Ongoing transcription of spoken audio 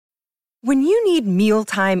When you need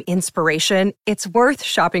mealtime inspiration, it's worth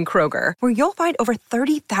shopping Kroger, where you'll find over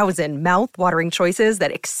 30,000 mouth-watering choices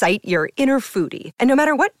that excite your inner foodie. And no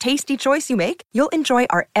matter what tasty choice you make, you'll enjoy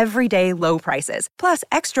our everyday low prices, plus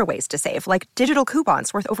extra ways to save, like digital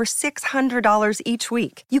coupons worth over $600 each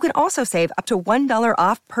week. You can also save up to $1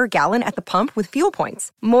 off per gallon at the pump with fuel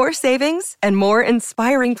points. More savings and more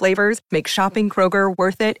inspiring flavors make shopping Kroger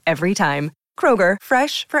worth it every time. Kroger,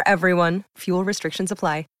 fresh for everyone. Fuel restrictions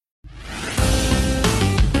apply.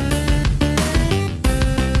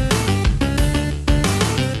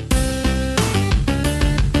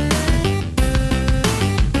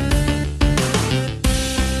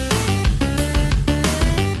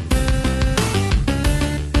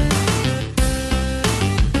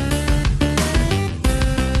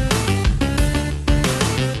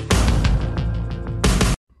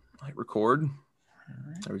 Record.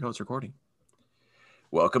 There we go. It's recording.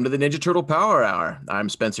 Welcome to the Ninja Turtle Power Hour. I'm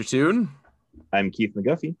Spencer Toon. I'm Keith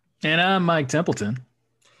McGuffey. And I'm Mike Templeton.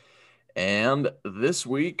 And this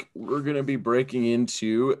week, we're going to be breaking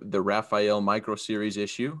into the Raphael Micro Series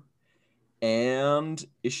issue and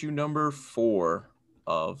issue number 4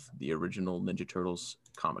 of the original Ninja Turtles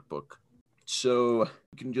comic book. So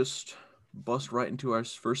we can just bust right into our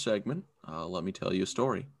first segment. Let me tell you a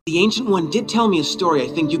story. The Ancient One did tell me a story I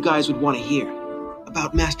think you guys would want to hear.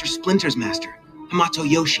 About Master Splinter's master, Hamato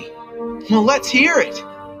Yoshi. Well, let's hear it!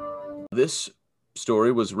 This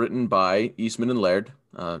story was written by Eastman and Laird,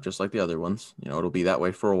 just like the other ones. You know, it'll be that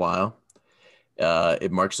way for a while.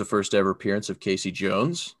 It marks the first ever appearance of Casey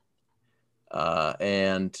Jones.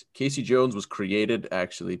 And Casey Jones was created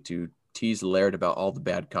actually to tease Laird about all the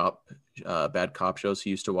bad cop shows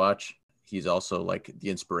he used to watch. He's also like the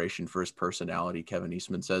inspiration for his personality. Kevin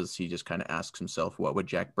Eastman says he just kind of asks himself, what would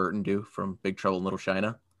Jack Burton do from Big Trouble in Little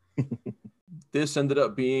China? This ended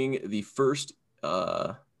up being the first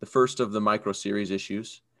of the micro series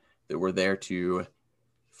issues that were there to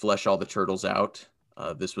flesh all the turtles out.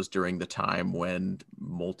 This was during the time when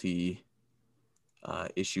multi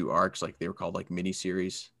issue arcs, like they were called like mini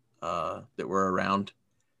series, that were around.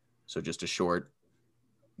 So just a short,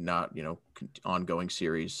 not, ongoing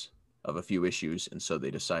series of a few issues, and so they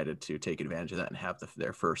decided to take advantage of that and have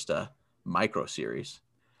their first micro series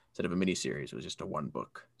instead of a mini series. It was just a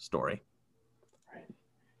 1-book story. Right.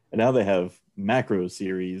 And now they have macro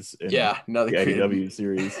series. And now the IDW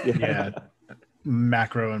series. Yeah,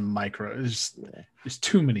 macro and micro. There's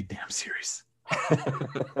too many damn series.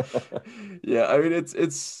 Yeah, I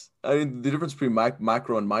mean the difference between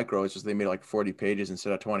macro and micro is just they made like 40 pages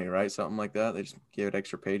instead of 20, right? Something like that. They just gave it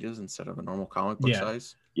extra pages instead of a normal comic book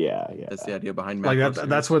size. Yeah. That's the idea behind macro. Like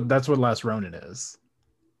that's what Last Ronin is.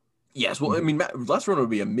 Yes, well, I mean, Last Ronin would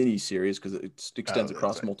be a mini series because it extends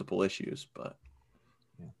across multiple issues. But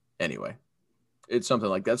anyway, it's something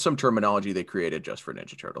like that. Some terminology they created just for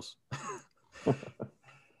Ninja Turtles.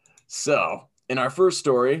 So, in our first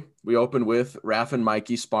story, we open with Raph and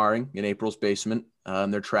Mikey sparring in April's basement.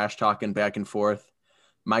 And they're trash talking back and forth.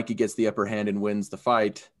 Mikey gets the upper hand and wins the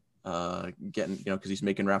fight, because he's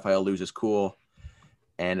making Raphael lose his cool.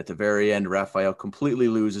 And at the very end, Raphael completely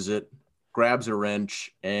loses it, grabs a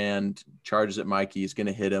wrench, and charges at Mikey. He's going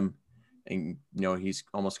to hit him, and he's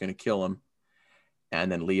almost going to kill him.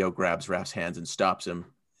 And then Leo grabs Raph's hands and stops him,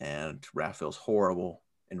 and Raph feels horrible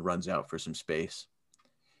and runs out for some space.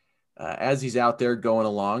 As he's out there going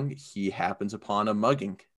along, he happens upon a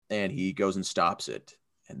mugging, and he goes and stops it.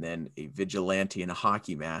 And then a vigilante in a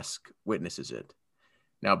hockey mask witnesses it.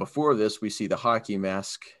 Now, before this, we see the hockey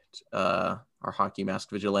mask, our hockey mask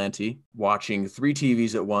vigilante, watching 3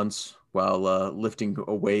 TVs at once while lifting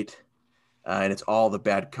a weight. And it's all the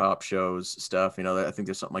bad cop shows stuff. I think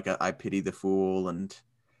there's something like I Pity the Fool and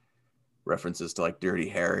references to like Dirty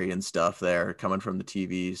Harry and stuff there coming from the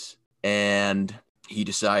TVs. And he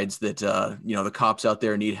decides that, the cops out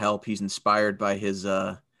there need help. He's inspired by his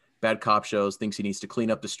bad cop shows, thinks he needs to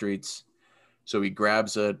clean up the streets. So he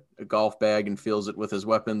grabs a golf bag and fills it with his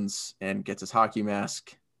weapons and gets his hockey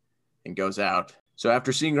mask and goes out. So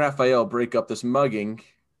after seeing Raphael break up this mugging,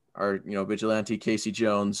 our, vigilante Casey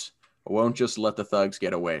Jones won't just let the thugs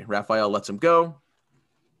get away. Raphael lets him go,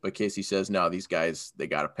 but Casey says, no, these guys, they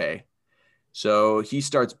got to pay. So he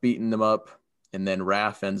starts beating them up, and then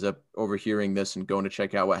Raph ends up overhearing this and going to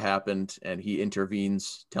check out what happened, and he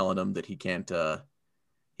intervenes, telling him that he can't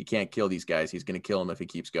kill these guys. He's going to kill them if he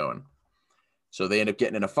keeps going. So they end up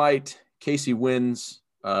getting in a fight. Casey wins,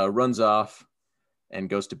 runs off, and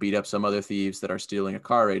goes to beat up some other thieves that are stealing a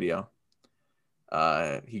car radio.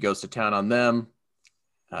 He goes to town on them.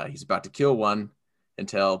 He's about to kill one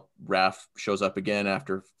until Raph shows up again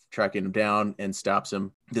after tracking him down and stops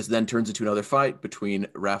him. This then turns into another fight between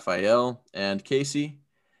Raphael and Casey,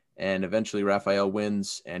 and eventually Raphael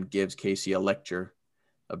wins and gives Casey a lecture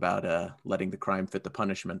about letting the crime fit the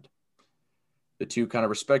punishment. The two kind of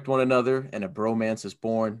respect one another, and a bromance is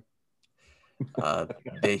born.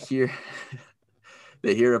 They hear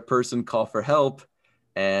a person call for help,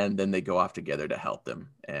 and then they go off together to help them,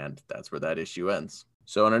 and that's where that issue ends.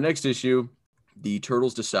 So in our next issue, the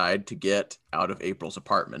Turtles decide to get out of April's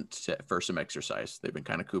apartment for some exercise. They've been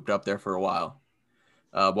kind of cooped up there for a while.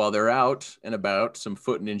 While they're out and about, some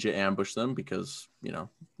foot ninja ambush them because,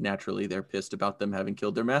 naturally they're pissed about them having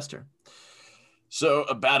killed their master. So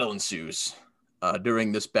a battle ensues.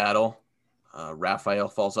 During this battle, Raphael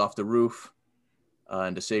falls off the roof,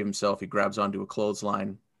 and to save himself, he grabs onto a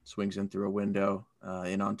clothesline, swings in through a window,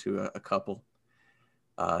 in onto a couple.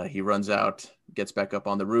 He runs out, gets back up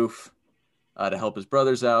on the roof to help his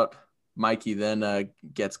brothers out. Mikey then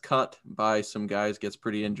gets cut by some guys, gets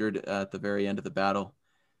pretty injured at the very end of the battle.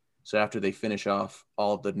 So after they finish off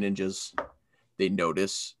all of the ninjas, they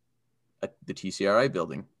notice the TCRI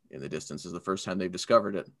building in the distance. This is the first time they've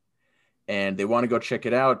discovered it. And they want to go check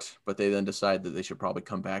it out, but they then decide that they should probably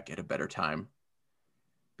come back at a better time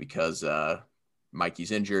because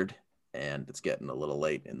Mikey's injured and it's getting a little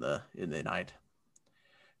late in the night.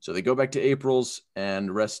 So they go back to April's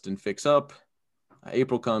and rest and fix up.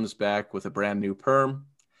 April comes back with a brand new perm,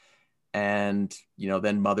 and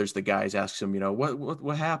then mothers the guys, asks him,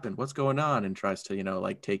 what happened, what's going on, and tries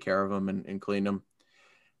to take care of them and clean them.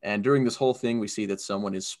 And during this whole thing, we see that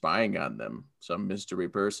someone is spying on them, some mystery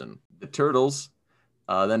person. The Turtles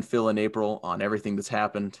then fill in April on everything that's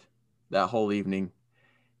happened that whole evening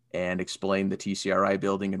and explain the TCRI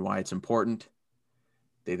building and why it's important.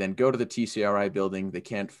 They then go to the TCRI building. They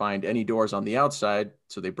can't find any doors on the outside,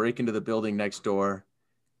 so they break into the building next door,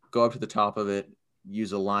 go up to the top of it,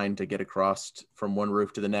 use a line to get across from one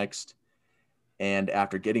roof to the next. And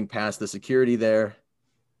after getting past the security there,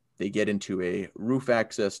 they get into a roof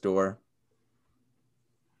access door.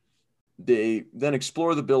 They then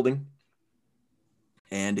explore the building,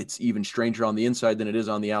 and it's even stranger on the inside than it is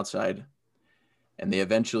on the outside. And they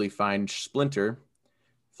eventually find Splinter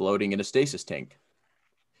floating in a stasis tank.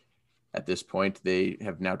 At this point, they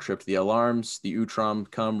have now tripped the alarms. The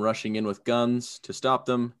Utrom come rushing in with guns to stop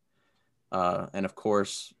them. And of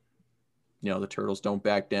course, the Turtles don't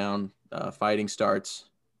back down. Fighting starts.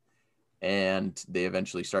 And they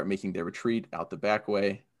eventually start making their retreat out the back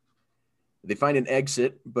way. They find an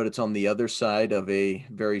exit, but it's on the other side of a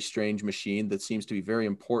very strange machine that seems to be very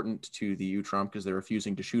important to the Utrom because they're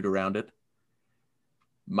refusing to shoot around it.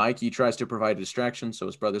 Mikey tries to provide a distraction so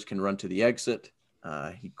his brothers can run to the exit.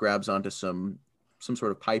 He grabs onto some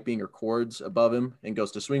sort of piping or cords above him and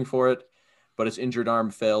goes to swing for it, but his injured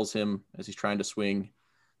arm fails him as he's trying to swing,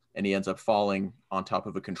 and he ends up falling on top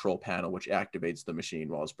of a control panel, which activates the machine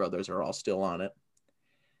while his brothers are all still on it.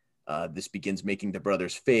 This begins making the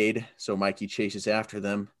brothers fade, so Mikey chases after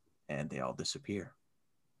them, and they all disappear.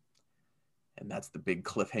 And that's the big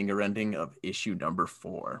cliffhanger ending of issue number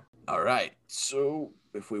 4. All right, so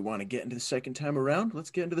if we want to get into the second time around,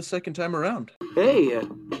 let's get into the second time around. Hey,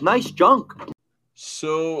 nice junk.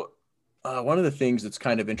 So one of the things that's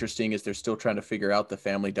kind of interesting is they're still trying to figure out the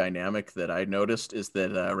family dynamic that I noticed is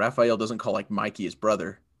that Raphael doesn't call Mikey his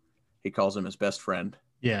brother. He calls him his best friend.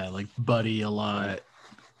 Yeah, like buddy a lot.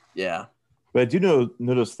 Yeah. But I do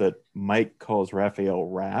notice that Mike calls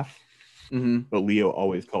Raphael Raph, but Leo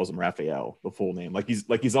always calls him Raphael, the full name. Like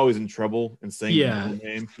he's always in trouble and saying the full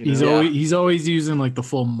name. He's always using like the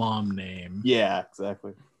full mom name. Yeah,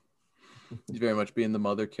 exactly. He's very much being the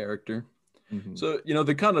mother character. Mm-hmm. So,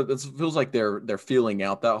 it feels like they're feeling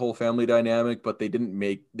out that whole family dynamic, but they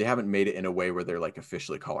haven't made it in a way where they're like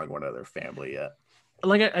officially calling one another family yet.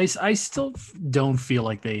 Like I still don't feel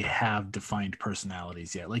like they have defined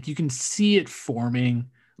personalities yet. Like you can see it forming.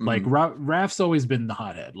 Like Raph's always been the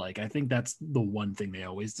hothead. Like I think that's the one thing they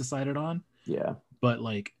always decided on. Yeah. But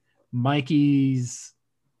like Mikey's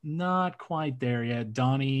not quite there yet.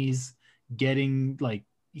 Donnie's getting like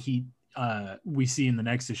we see in the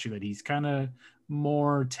next issue that he's kind of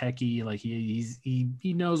more techie. Like he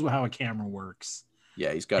knows how a camera works.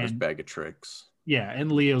 Yeah, he's got his bag of tricks. Yeah,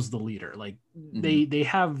 and Leo's the leader. Like they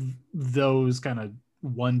have those kind of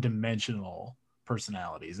one-dimensional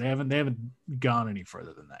personalities. They haven't gone any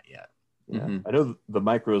further than that yet. Yeah. I know the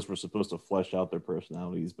Micros were supposed to flesh out their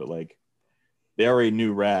personalities, but like they already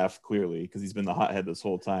knew Raph clearly because he's been the hothead this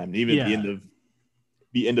whole time. And even at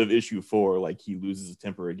the end of issue 4, like he loses his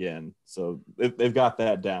temper again. So they've got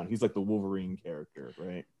that down. He's like the Wolverine character,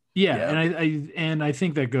 right? Yeah. And I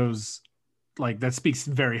think that goes like that speaks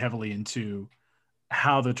very heavily into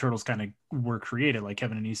how the turtles kind of were created. Like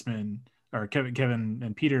Kevin and Eastman, or Kevin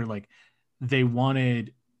and Peter, like they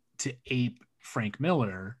wanted to ape Frank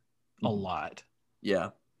Miller a lot. Yeah.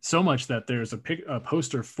 So much that there's a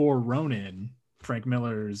poster for Ronin, Frank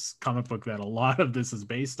Miller's comic book, that a lot of this is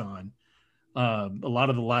based on. A lot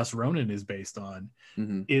of the last Ronin is based on.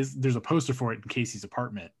 There's a poster for it in Casey's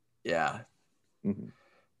apartment. Yeah. It's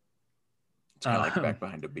kind of like back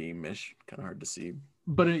behind a beam-ish, kind of hard to see.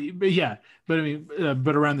 But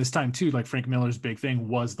around this time too, like Frank Miller's big thing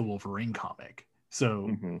was the Wolverine comic.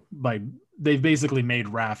 So like they've basically made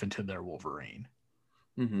Raph into their Wolverine.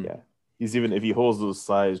 Yeah, he's even, if he holds those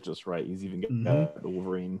size just right, he's even got the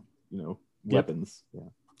Wolverine, weapons.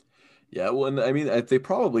 Yeah. Well, and I mean, they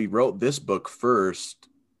probably wrote this book first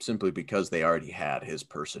simply because they already had his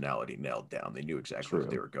personality nailed down. They knew exactly what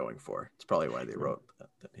they were going for. It's probably why they wrote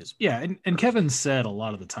his. Yeah, and Kevin said a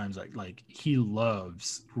lot of the times like he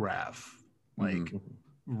loves Raph. Like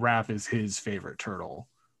Raph is his favorite turtle.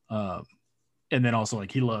 And then also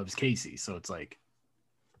like he loves Casey. So it's like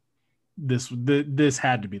this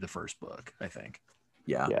had to be the first book, I think.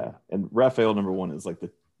 Yeah. And Raphael #1 is like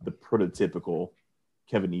the prototypical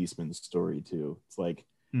Kevin Eastman story too. It's like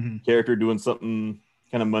character doing something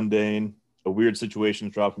kind of mundane, a weird situation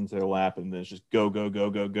dropped into their lap, and then it's just go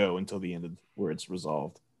until the end of where it's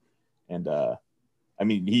resolved. And I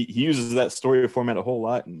mean, he uses that story format a whole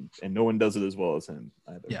lot, and no one does it as well as him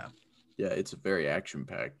either. Yeah, it's very action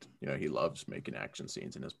packed. He loves making action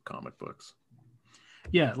scenes in his comic books.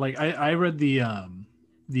 Yeah, like I read the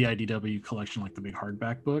IDW collection, like the big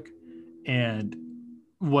hardback book, and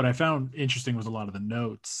what I found interesting was a lot of the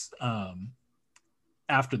notes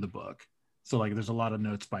after the book. So like there's a lot of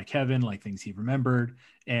notes by Kevin, like things he remembered,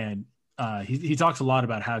 and he talks a lot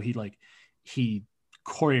about how he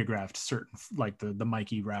choreographed certain, like the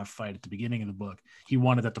Mikey Raph fight at the beginning of the book. He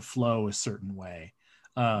wanted that to flow a certain way.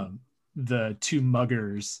 The two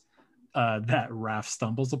muggers that Raph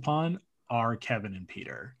stumbles upon are Kevin and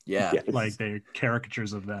Peter. Yeah, like they're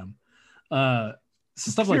caricatures of them.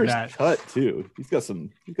 Stuff like that. Cut too. He's got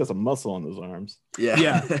some muscle on those arms.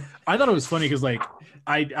 Yeah. I thought it was funny because like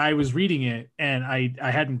I was reading it and I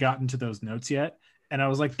hadn't gotten to those notes yet, and I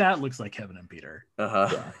was like, that looks like Kevin and Peter.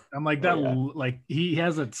 I'm like, like he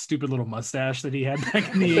has a stupid little mustache that he had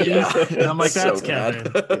back in the 80s, and I'm like, that's so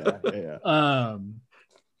Kevin.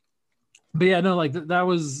 But yeah, no, like that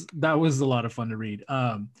was a lot of fun to read.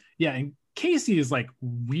 And Casey is like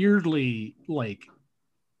weirdly like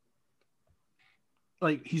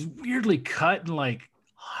he's weirdly cut and like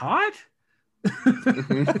hot.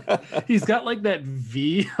 He's got like that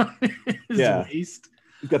V on his waist.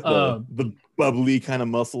 He's got the bubbly kind of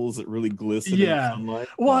muscles that really glisten in sunlight.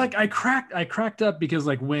 Well, like I cracked up because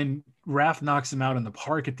like when Raph knocks him out in the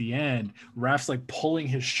park at the end, Raph's like pulling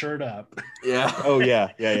his shirt up. Yeah. Oh yeah.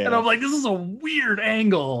 And I'm like, this is a weird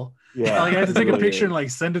angle. Yeah. Like I had to take a picture and like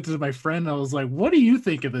send it to my friend. I was like, what do you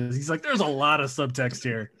think of this? He's like, there's a lot of subtext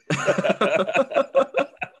here.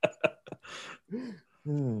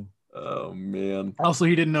 Oh man. Also,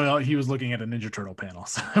 he didn't know he was looking at a Ninja Turtle panel,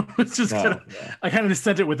 so it's just I kind of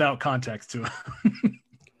sent it without context to him.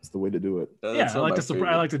 It's the way to do it. I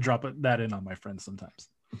like to drop that in on my friends sometimes.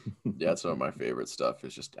 Yeah, some of my favorite stuff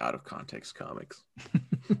is just out of context comics.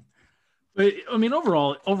 But I mean,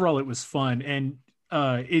 overall it was fun, and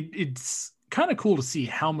it's kind of cool to see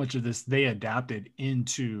how much of this they adapted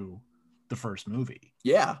into the first movie.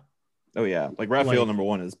 Yeah. Oh yeah, like Raphael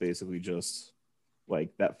 #1 is basically just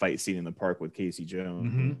like that fight scene in the park with Casey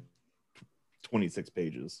Jones. 26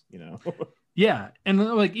 pages, Yeah,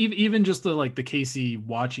 and like even just the Casey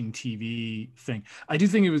watching TV thing, I do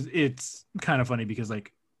think it's kind of funny because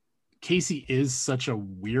like Casey is such a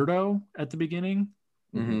weirdo at the beginning.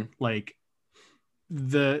 Like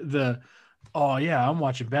the oh yeah, I'm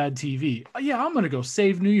watching bad TV. Oh, yeah, I'm gonna go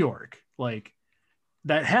save New York. Like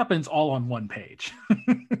that happens all on one page.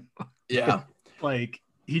 Yeah. Like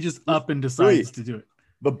he just up and decides to do it.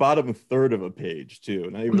 The bottom third of a page too.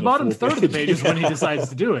 Not even the bottom third of the page is when he decides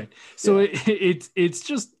to do it. So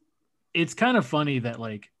it's kind of funny that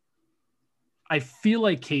like I feel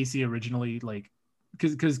like Casey originally like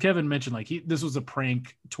because Kevin mentioned like this was a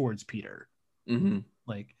prank towards Peter.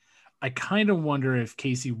 Like I kind of wonder if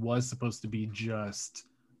Casey was supposed to be just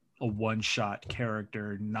a one-shot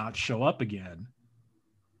character, not show up again,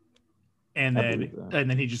 and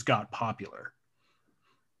then he just got popular.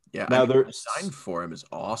 Yeah, now the design for him is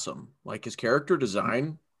awesome. Like his character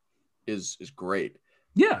design is great.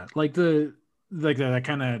 Yeah, like that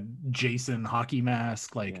kind of Jason hockey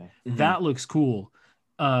mask, like that looks cool.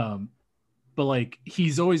 But like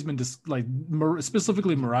he's always been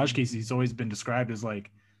specifically Mirage Casey, he's always been described as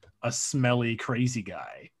like a smelly crazy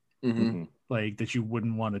guy Mm-hmm. like that you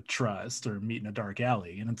wouldn't want to trust or meet in a dark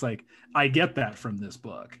alley. And it's like, I get that from this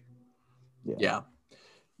book. Yeah.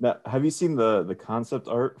 Now, have you seen the concept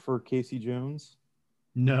art for Casey Jones?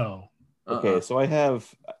 No. Okay, so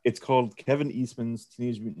it's called Kevin Eastman's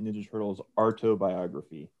Teenage Mutant Ninja Turtles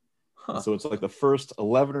Autobiography. So it's like the first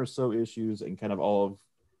 11 or so issues and kind of all of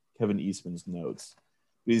Kevin Eastman's notes.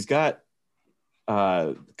 But he's got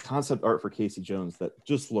concept art for Casey Jones that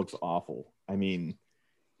just looks awful. I mean,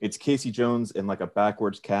 it's Casey Jones in like a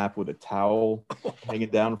backwards cap with a towel hanging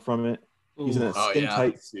down from it. He's in a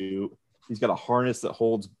skin-tight suit. He's got a harness that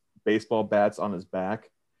holds baseball bats on his back.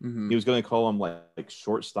 Mm-hmm. He was going to call him like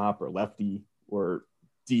shortstop or lefty or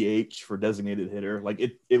DH for designated hitter. Like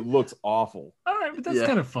it looks awful. All right, but that's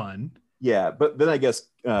kind of fun. Yeah, but then I guess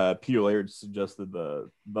Peter Laird suggested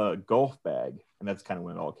the golf bag, and that's kind of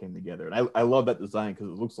when it all came together. And I love that design because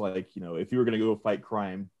it looks like, you know, if you were going to go fight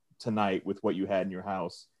crime tonight with what you had in your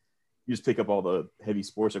house, you just pick up all the heavy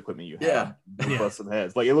sports equipment you have and bust some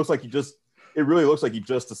heads. Like it really looks like he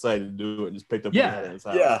just decided to do it and just picked up what he had in his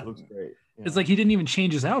house. It looks great. Yeah. It's like he didn't even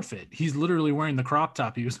change his outfit. He's literally wearing the crop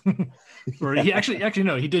top he was or he actually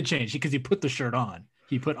no, he did change because he put the shirt on.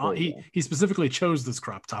 He put on he specifically chose this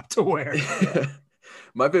crop top to wear.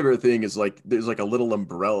 My favorite thing is like there's like a little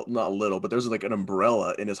umbrella, not little, but there's like an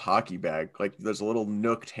umbrella in his hockey bag. Like there's a little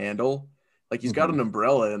nooked handle. Like he's got an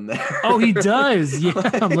umbrella in there. Oh, he does. Yeah,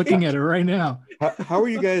 I'm looking at it right now. How are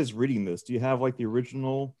you guys reading this? Do you have like the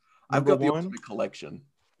original? I've got the Ultimate Collection.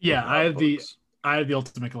 Yeah, I have the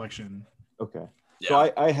Ultimate Collection. Okay. Yeah.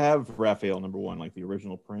 So I have Raphael #1, like the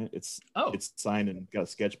original print. It's signed and got a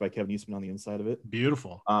sketch by Kevin Eastman on the inside of it.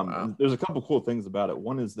 Beautiful. There's a couple cool things about it.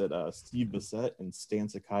 One is that Steve Bissette and Stan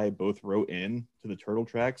Sakai both wrote in to the Turtle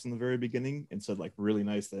Tracks in the very beginning and said like really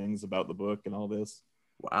nice things about the book and all this.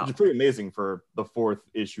 Wow. Which is pretty amazing for the 4th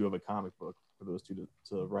issue of a comic book for those two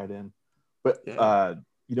to write in. But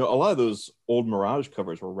you know, a lot of those old Mirage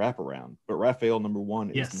covers were wraparound, but Raphael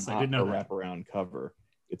 #1 is not a wraparound cover.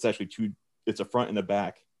 It's actually it's a front and a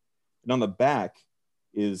back. And on the back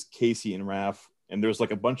is Casey and Raph, and there's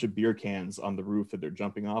like a bunch of beer cans on the roof that they're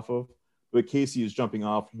jumping off of. But Casey is jumping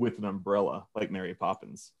off with an umbrella like Mary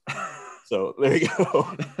Poppins. So there you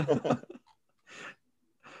go.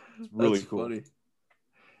 It's really That's cool. Funny.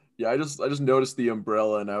 Yeah, I just noticed the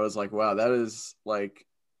umbrella and I was like, wow, that is like,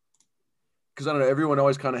 because I don't know, everyone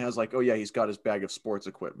always kind of has like, oh yeah, he's got his bag of sports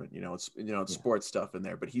equipment, it's sports stuff in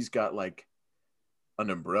there, but he's got like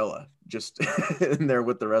an umbrella just in there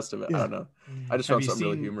with the rest of it. I don't know. I just found something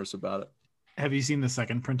really humorous about it. Have you seen the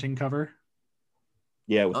second printing cover?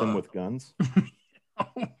 Yeah, with them with guns.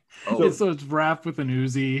 So it's Raph with an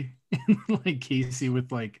Uzi and like Casey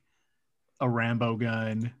with like a Rambo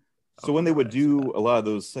gun. So when they would do a lot of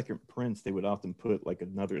those second prints, they would often put like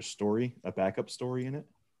another story, a backup story in it.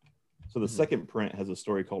 So the second print has a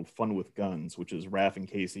story called Fun with Guns, which is Raph and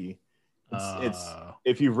Casey. It's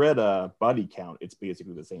if you've read Body Count, it's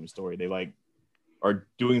basically the same story. They like are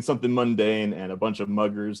doing something mundane and a bunch of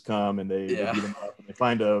muggers come and they beat them up and they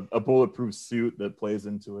find a bulletproof suit that plays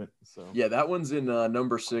into it. So yeah, that one's in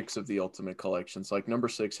 #6 of the Ultimate Collection. So like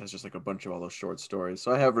 #6 has just like a bunch of all those short stories.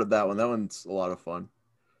 So I have read that one. That one's a lot of fun.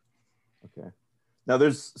 Okay. Now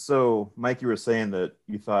Mike, you were saying that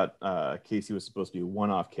you thought Casey was supposed to be a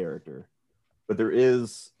one-off character, but there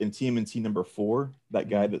is in TMNT #4, that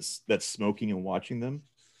guy that's smoking and watching them,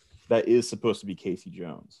 that is supposed to be Casey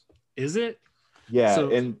Jones. Is it? Yeah.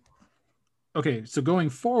 So going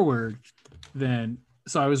forward, then,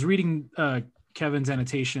 so I was reading Kevin's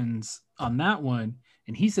annotations on that one,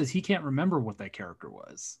 and he says he can't remember what that character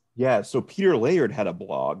was. Yeah. So Peter Laird had a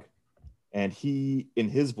blog. And he, in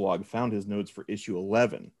his blog, found his notes for issue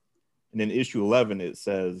 11. And in issue 11, it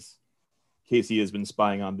says Casey has been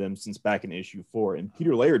spying on them since back in issue 4. And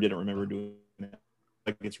Peter Laird didn't remember doing it.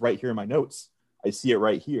 Like, it's right here in my notes. I see it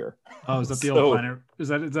right here. Oh, is that the old Planet? Is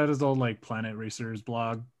that his old like Planet Racers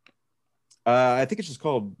blog? I think it's just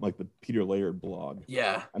called like the Peter Laird blog.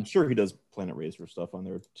 Yeah. I'm sure he does Planet Racer stuff on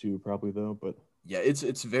there too, probably though. But yeah, it's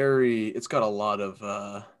got a lot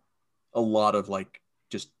of like,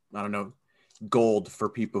 just, I don't know, gold for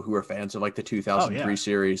people who are fans of like the 2003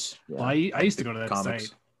 series. Well, I used to go to that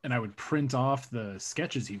site and I would print off the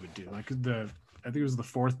sketches he would do. Like I think it was the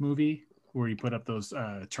 4th movie where he put up those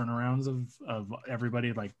turnarounds of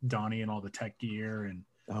everybody, like Donnie and all the tech gear and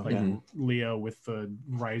Leo with the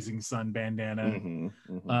Rising Sun bandana.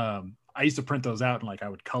 I used to print those out and like I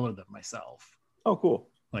would color them myself. Oh, cool.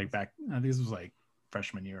 Like back, I think this was like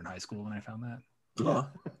freshman year in high school when I found that. Yeah.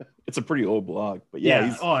 It's a pretty old blog, but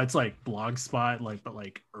it's like Blogspot, but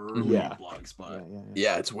early Blogspot.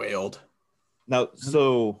 Yeah, it's way old. Now,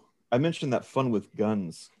 so I mentioned that Fun with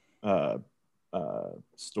Guns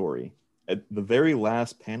story. At the very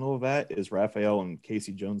last panel of that is Raphael and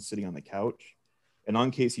Casey Jones sitting on the couch, and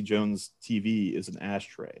on Casey Jones' TV is an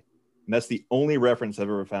ashtray, and that's the only reference I've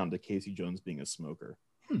ever found to Casey Jones being a smoker.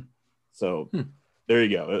 So there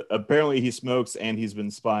you go. Apparently he smokes, and he's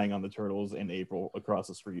been spying on the Turtles and April across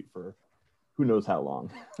the street for who knows how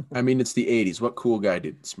long. I mean, it's the 80s. What cool guy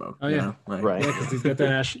didn't smoke? Oh, yeah. Like, Right. Yeah, 'cause he's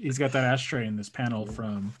got that ashtray in this panel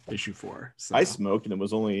from issue 4. So. I smoked, and it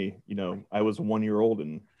was only, I was 1 year old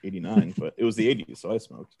in '89, but it was the '80s, so I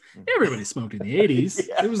smoked. Everybody smoked in the 80s.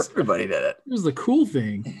 Yeah, It was everybody did it. It was the cool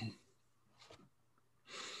thing.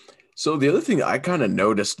 So the other thing I kind of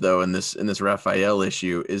noticed though in this Raphael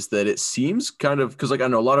issue is that it seems kind of, because like I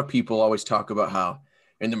know a lot of people always talk about how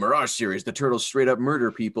in the Mirage series the Turtles straight up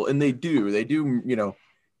murder people, and they do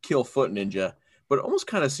kill Foot Ninja, but it almost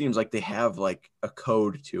kind of seems like they have like a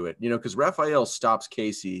code to it, because Raphael stops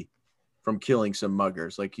Casey from killing some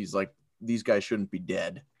muggers. Like he's like, these guys shouldn't be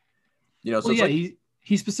dead, so Well, it's yeah, like,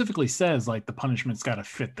 he specifically says like the punishment's got to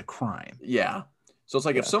fit the crime. yeah. So it's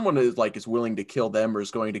like if someone is willing to kill them or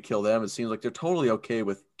is going to kill them, it seems like they're totally okay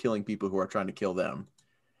with killing people who are trying to kill them.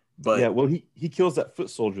 But yeah, well, he kills that foot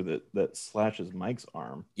soldier that slashes Mike's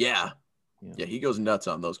arm. Yeah, he goes nuts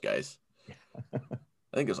on those guys. I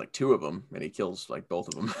think there's like 2 of them, and he kills like both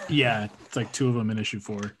of them. Yeah, it's like 2 of them in issue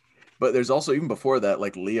 4. But there's also, even before that,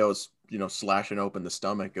 like Leo's slashing open the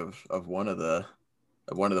stomach of one of the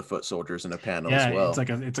foot soldiers in a panel as well.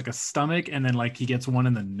 It's like a stomach, and then like he gets one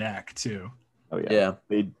in the neck too. Oh yeah.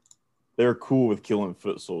 They're cool with killing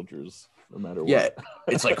foot soldiers no matter what. Yeah,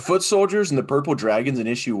 it's like foot soldiers and the purple dragons in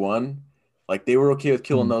issue 1. Like they were okay with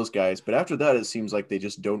killing those guys, but after that it seems like they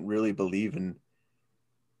just don't really believe in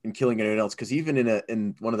killing anyone else. Because even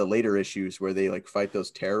in one of the later issues where they like fight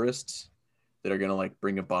those terrorists that are gonna like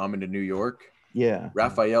bring a bomb into New York,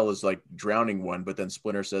 Raphael is like drowning one, but then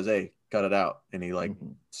Splinter says, "Hey, cut it out," and he like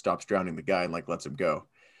stops drowning the guy and like lets him go.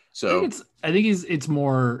 So I think it's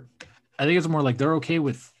more like they're okay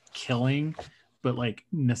with killing, but like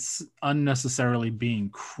unnecessarily being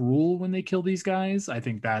cruel when they kill these guys. I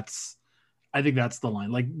think that's the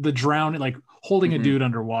line. Like the drowning, like holding a dude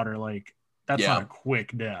underwater, like that's not a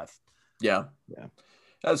quick death. Yeah,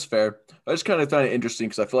 that's fair. I just kind of found it interesting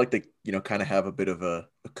because I feel like they kind of have a bit of a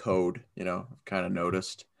code. I've kind of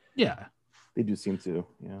noticed. Yeah, they do seem to.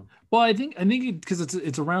 Yeah. Well, I think because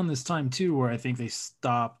it's around this time too where I think they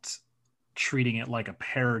stopped treating it like a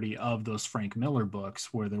parody of those Frank Miller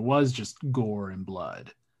books where there was just gore and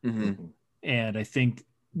blood. And I think,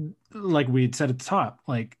 like we had said at the top,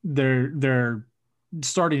 like they're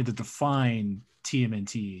starting to define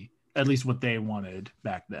TMNT, at least what they wanted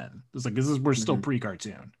back then. It's like we're still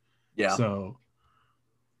pre-cartoon. Yeah. So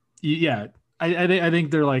yeah, I think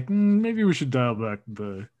they're like, maybe we should dial back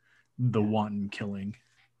the wanton killing.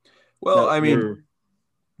 Well, I mean,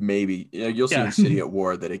 maybe you'll see in City at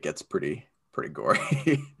War that it gets pretty gory.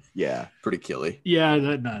 Yeah, pretty killy.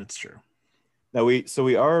 Yeah, that's true. Now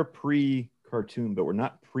we are pre-cartoon, but we're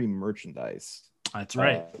not pre-merchandise. That's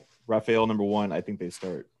right. Raphael #1, I think they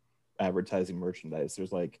start advertising merchandise.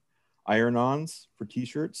 There's like iron-ons for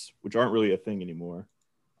t-shirts, which aren't really a thing anymore.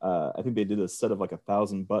 I think they did a set of like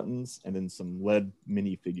 1,000 buttons and then some lead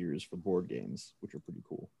minifigures for board games, which are pretty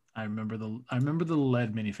cool. I remember the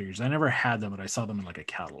lead minifigures. I never had them, but I saw them in like a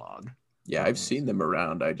catalog. Yeah, I've seen them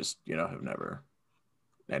around. I just have never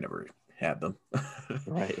had them.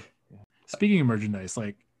 Right. Yeah. Speaking of merchandise,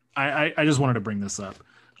 like I just wanted to bring this up.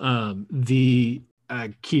 The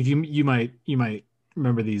Keith, you might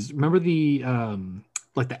remember these. Remember the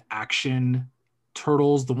like the action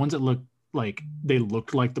turtles, the ones that looked like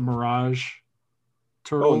the Mirage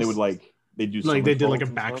turtles. Oh, and they would they do like they did like a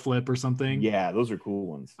backflip or something. Yeah, those are cool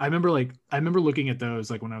ones. I remember looking at those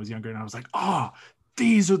like when I was younger, and I was like, oh,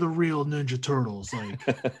 these are the real Ninja Turtles.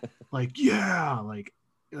 Like yeah, like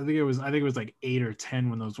I think it was like 8 or 10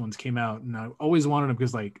 when those ones came out, and I always wanted them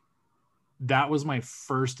because like that was my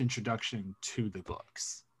first introduction to the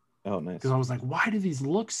books. Oh, nice. Because I was like, why do these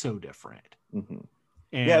look so different? Mm-hmm.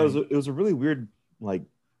 And yeah, it was a really weird like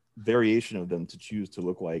variation of them to choose to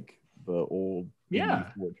look like the old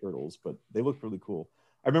Turtles, but they look really cool.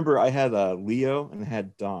 I remember I had Leo and I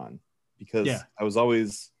had Don because I was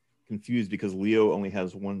always confused because Leo only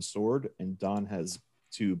has one sword and Don has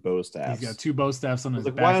 2 bow staffs. He's got 2 bow staffs on his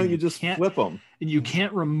back. Why don't you just flip them? And you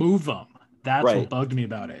can't remove them. That's what bugged me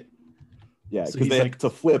about it. Yeah, because they have to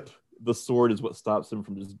flip. The sword is what stops him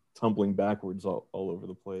from just tumbling backwards all over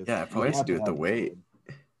the place. Yeah, probably has to do with the weight.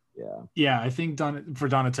 Yeah, I think for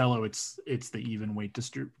Donatello, it's the even weight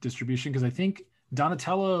distribution because I think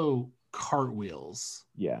Donatello cartwheels.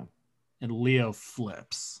 Yeah, and Leo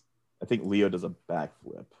flips. I think Leo does a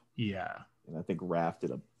backflip. Yeah. And I think Raph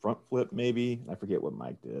did a front flip, maybe. I forget what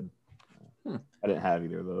Mike did. I didn't have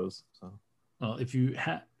either of those. So, well, if you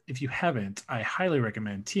haven't, I highly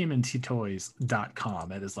recommend TMNTtoys.com.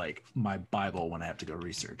 That is like my Bible when I have to go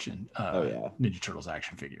research and Ninja Turtles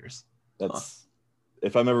action figures. That's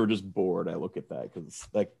if I'm ever just bored, I look at that because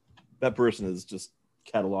that person has just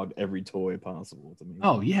cataloged every toy possible to me.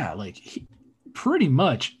 Oh yeah, like pretty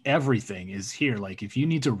much everything is here. Like if you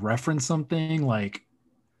need to reference something, like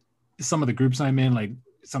some of the groups I'm in, like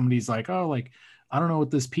somebody's like, oh, like I don't know what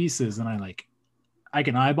this piece is, and I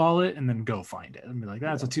can eyeball it and then go find it and be like,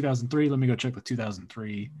 that's a 2003. Let me go check the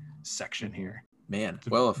 2003 section here. Man,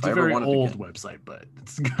 well, if it's I a ever very wanted old to website, but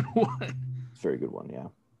it's a good one. It's a very good one, yeah.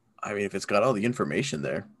 I mean, if it's got all the information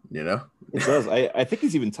there, you know, it does. I think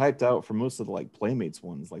he's even typed out for most of the like Playmates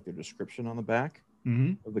ones, like their description on the back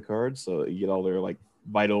of the cards, so you get all their like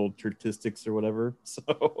vital statistics or whatever. So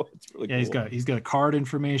it's really cool. He's got card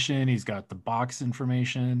information. He's got the box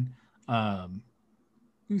information.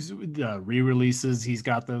 Re-releases, he's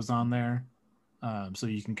got those on there, so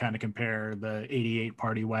you can kind of compare the 88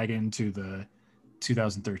 Party Wagon to the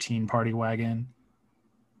 2013 Party Wagon.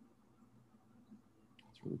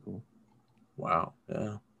 It's really cool. Wow.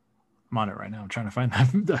 Yeah, I'm on it right now. I'm trying to find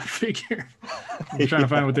that figure. I'm trying to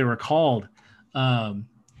find what they were called.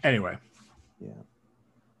 Anyway, yeah.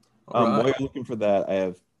 Right. While you're looking for that, I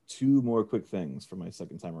have two more quick things for my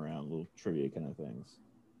second time around, little trivia kind of things.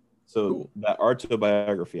 So cool. That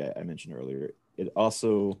autobiography I mentioned earlier, it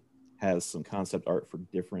also has some concept art for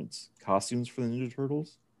different costumes for the Ninja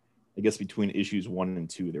Turtles. I guess between issues 1 and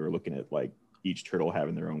 2, they were looking at like each turtle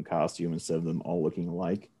having their own costume instead of them all looking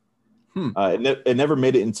alike. It never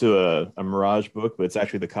made it into a Mirage book, but it's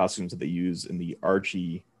actually the costumes that they use in the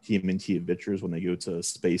Archie TMNT adventures when they go to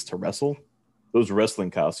space to wrestle. Those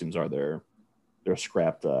wrestling costumes are their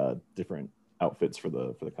scrapped different outfits for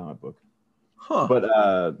the comic book. But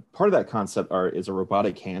part of that concept art is a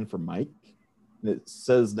robotic hand for Mike. And it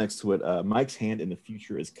says next to it, Mike's hand in the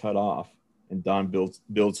future is cut off, and Don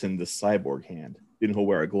builds him this cyborg hand. Then he'll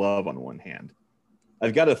wear a glove on one hand.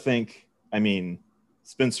 I've got to think, I mean,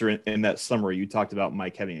 Spencer, in that summary, you talked about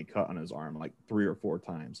Mike having a cut on his arm like 3 or 4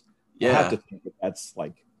 times. Yeah. I have to think that's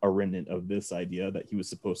like a remnant of this idea that he was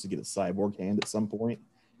supposed to get a cyborg hand at some point.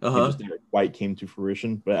 It just never quite came to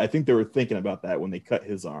fruition. But I think they were thinking about that when they cut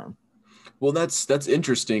his arm. Well, that's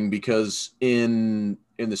interesting because in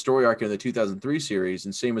the story arc in the 2003 series,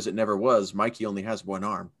 and same as It Never Was, Mikey only has one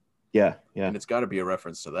arm. Yeah. And it's got to be a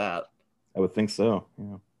reference to that. I would think so.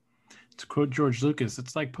 Yeah. To quote George Lucas,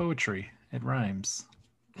 it's like poetry. It rhymes.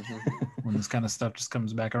 When this kind of stuff just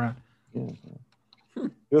comes back around. Yeah. The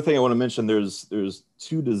other thing I want to mention, there's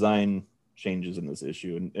 2 design changes in this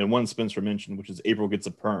issue, and one Spencer mentioned, which is April gets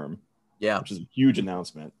a perm. Yeah. Which is a huge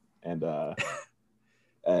announcement. And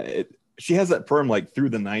she has that perm like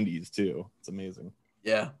through the 90s too. It's amazing.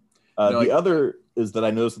 Yeah. The other is that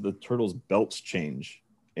I noticed that the Turtles' belts change.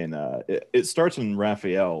 And it starts in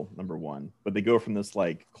Raphael #1, but they go from this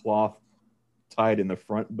like cloth tied in the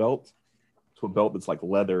front belt to a belt that's like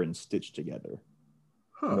leather and stitched together.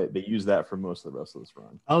 They use that for most of the rest of this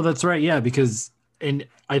run. Oh, that's right. Yeah, and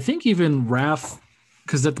I think even Raph,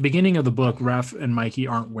 because at the beginning of the book, Raph and Mikey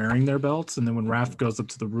aren't wearing their belts, and then when Raph goes up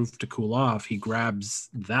to the roof to cool off, he grabs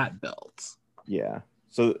that belt. Yeah.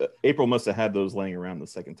 So April must have had those laying around the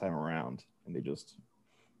second time around, and they just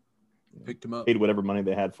picked them up, paid whatever money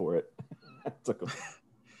they had for it. Took them.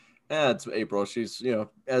 Yeah, it's April. She's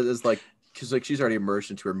as like. Because like she's already immersed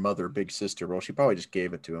into her mother, big sister role. She probably just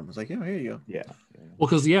gave it to him. I was like, yeah, here you go. Yeah. Well,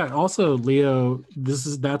 because also Leo,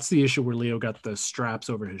 that's the issue where Leo got the straps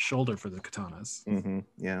over his shoulder for the katanas.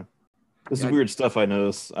 Yeah. This is weird stuff I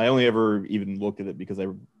noticed. I only ever even looked at it because I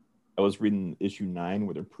was reading issue 9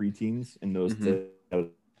 where they're preteens and noticed it. I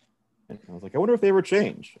was like, I wonder if they ever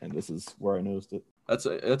change. And this is where I noticed it.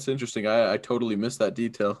 That's interesting. I totally missed that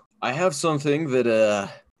detail. I have something that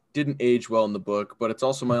didn't age well in the book, but it's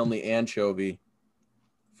also my only anchovy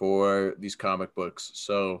for these comic books.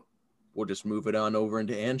 So we'll just move it on over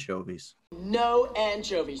into anchovies. No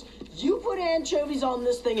anchovies. You put anchovies on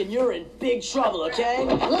this thing and you're in big trouble, okay?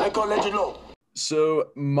 I can't let you know. So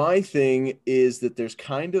my thing is that there's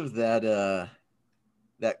kind of that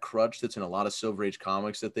crutch that's in a lot of Silver Age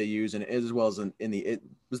comics that they use, and as well as it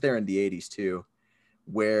was there in the 80s too,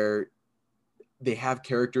 where they have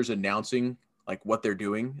characters announcing like what they're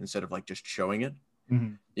doing instead of like just showing it.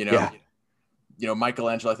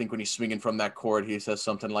 Michelangelo, I think when he's swinging from that cord, he says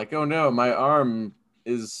something like, "Oh no, my arm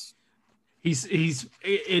is."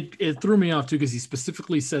 It threw me off too because he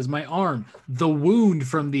specifically says, "My arm, the wound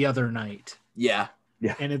from the other night." Yeah.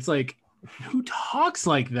 And it's like, Who talks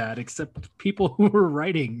like that except people who are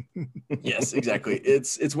writing? Yes, exactly.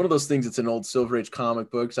 It's one of those things. It's an old Silver Age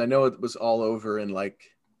comic books. I know it was all over in like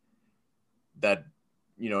that.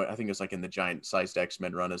 I think it was like in the giant sized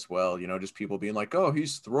X-Men run as well. Just people being like, "Oh,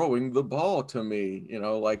 he's throwing the ball to me."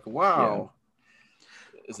 Like, wow,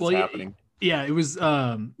 is this happening? Yeah, it was.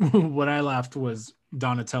 What I laughed was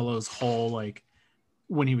Donatello's whole like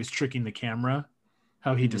when he was tricking the camera,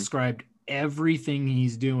 how he described everything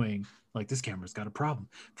he's doing. Like, this camera's got a problem.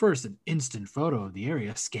 First, an instant photo of the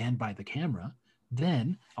area scanned by the camera.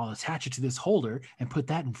 Then I'll attach it to this holder and put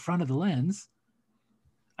that in front of the lens.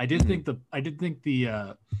 I did think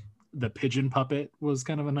the pigeon puppet was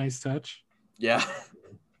kind of a nice touch. Yeah.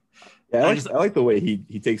 Yeah, I like the way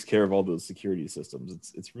he takes care of all those security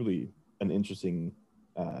systems. It's really an interesting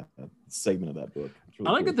segment of that book. Really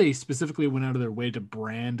I like that they specifically went out of their way to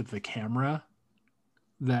brand the camera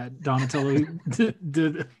that Donatello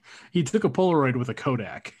did. He took a Polaroid with a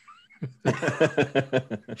Kodak. I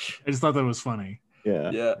just thought that was funny.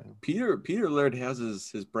 Yeah. Peter Laird has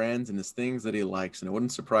his brands and his things that he likes, and it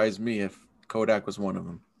wouldn't surprise me if Kodak was one of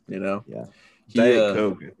them. Yeah. Diet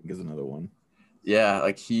Coke, I think, is another one. Yeah,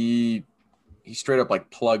 like he straight up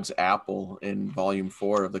like plugs Apple in volume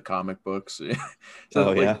 4 of the comic books.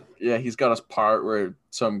 Yeah, he's got a part where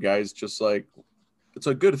some guy's just like, it's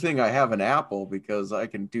a good thing I have an Apple because I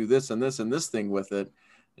can do this and this and this thing with it,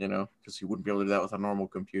 because you wouldn't be able to do that with a normal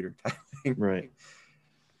computer type thing. Right.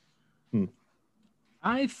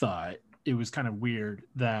 I thought it was kind of weird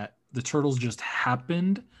that the turtles just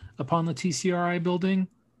happened upon the TCRI building.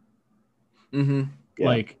 Mm-hmm. Yeah.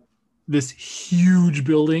 Like this huge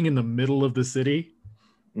building in the middle of the city.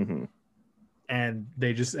 Mm-hmm. And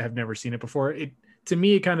they just have never seen it before. To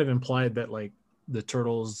me, it kind of implied that like the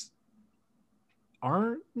turtles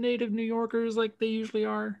aren't native New Yorkers like they usually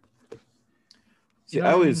are. See,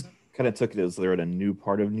 I always kind of took it as they're in a new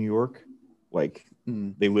part of New York. Like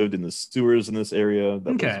they lived in the sewers in this area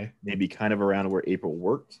that was maybe kind of around where April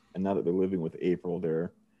worked. And now that they're living with April,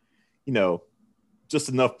 they're, just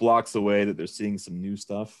enough blocks away that they're seeing some new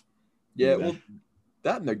stuff. Yeah, well,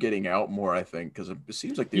 that and they're getting out more, I think, because it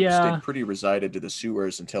seems like they've stayed pretty resided to the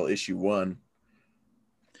sewers until issue 1.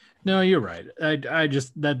 No, you're right.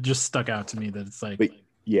 That just stuck out to me that it's like, we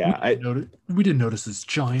didn't notice this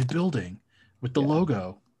giant building with the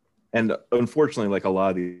logo. And unfortunately, like a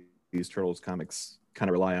lot of these Turtles comics kind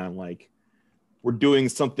of rely on like we're doing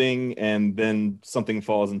something and then something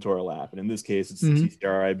falls into our lap. And in this case, it's the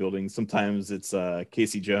TCRI building. Sometimes it's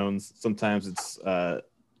Casey Jones. Sometimes it's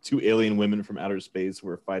 2 alien women from outer space who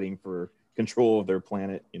are fighting for control of their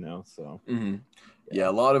planet, so. Mm-hmm. Yeah,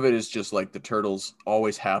 a lot of it is just like the turtles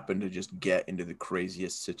always happen to just get into the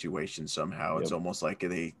craziest situation somehow. It's almost like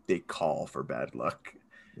they call for bad luck.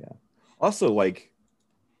 Yeah. Also, like,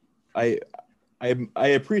 I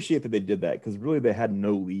appreciate that they did that because really they had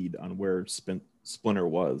no lead on where Splinter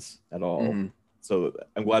was at all. Mm-hmm. So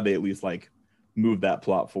I'm glad they at least like moved that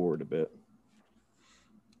plot forward a bit.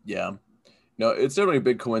 Yeah. No, it's definitely a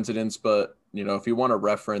big coincidence, but if you want to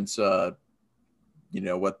reference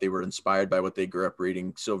what they were inspired by, what they grew up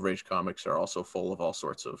reading, Silver Age comics are also full of all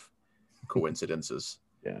sorts of coincidences.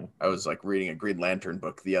 Yeah. I was like reading a Green Lantern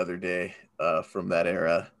book the other day from that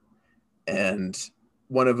era, and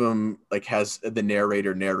one of them like has the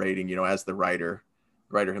narrator narrating, as the writer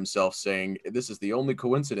himself saying, "This is the only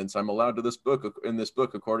coincidence I'm allowed to this book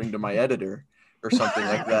according to my editor," or something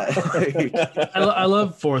like that. I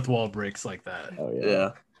love fourth wall breaks like that. Oh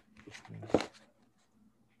yeah.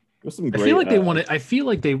 There's some great, I feel like they want to. I feel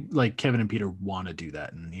like they like Kevin and Peter want to do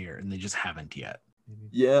that in here, and they just haven't yet.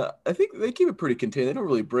 Yeah, I think they keep it pretty contained. They don't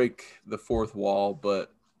really break the fourth wall,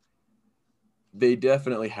 but they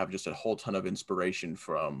definitely have just a whole ton of inspiration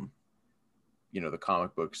from, the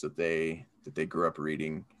comic books that they grew up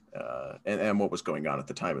reading, and what was going on at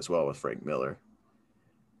the time as well with Frank Miller.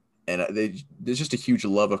 And there's just a huge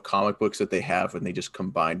love of comic books that they have, and they just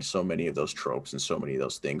combined so many of those tropes and so many of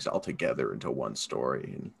those things all together into one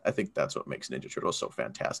story. And I think that's what makes Ninja Turtles so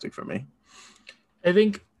fantastic for me. I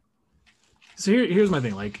think so. Here's my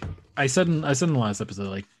thing. Like I said in the last episode,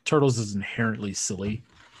 like Turtles is inherently silly,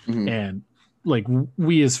 and like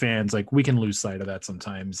we as fans, like we can lose sight of that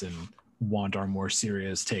sometimes and want our more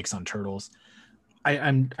serious takes on Turtles.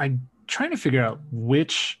 I'm trying to figure out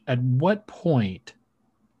at what point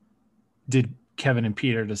did Kevin and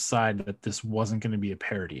Peter decide that this wasn't going to be a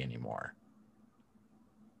parody anymore?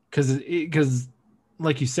 Because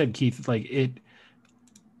like you said, Keith, like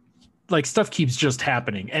stuff keeps just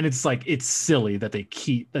happening, and it's like it's silly that they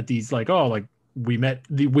keep that these like we met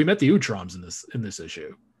the Utroms in this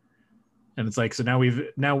issue. And it's like, so now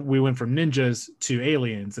we went from ninjas to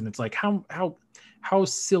aliens, and it's like, how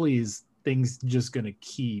silly is things just gonna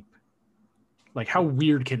keep? Like, how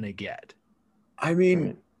weird can they get? I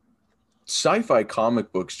mean, sci-fi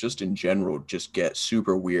comic books just in general just get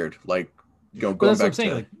super weird. Like, going But that's back what I'm saying.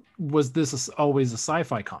 to, Like, was this always a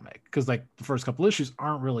sci-fi comic? Because like the first couple issues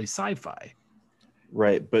aren't really sci-fi.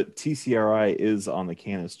 Right, but TCRI is on the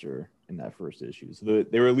canister in that first issue, so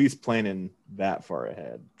they were at least planning that far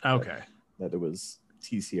ahead. Okay. That there was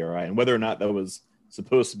TCRI, and whether or not that was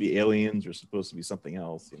supposed to be aliens or supposed to be something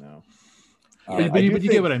else, you know. But you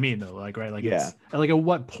get what I mean, though. Like, right? Like, yeah. It's like, at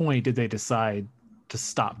what point did they decide to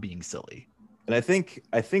stop being silly? And I think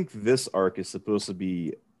this arc is supposed to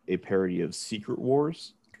be a parody of Secret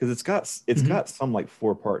Wars, because it's got some like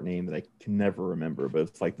 4-part name that I can never remember, but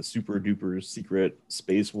it's like the Super Duper Secret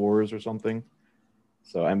Space Wars or something.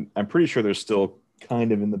 So I'm pretty sure they're still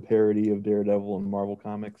kind of in the parody of Daredevil and Marvel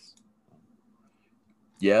Comics.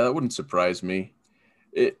 Yeah, that wouldn't surprise me.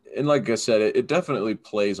 And like I said, it definitely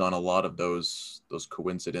plays on a lot of those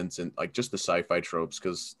coincidences and like just the sci-fi tropes.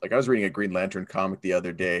 Because like I was reading a Green Lantern comic the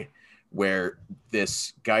other day where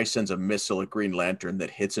this guy sends a missile at Green Lantern that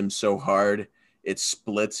hits him so hard it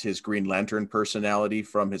splits his Green Lantern personality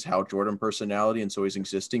from his Hal Jordan personality, and so he's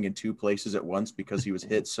existing in 2 places at once because he was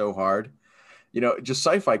hit so hard. You know, just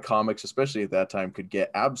sci-fi comics, especially at that time, could get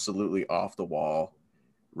absolutely off the wall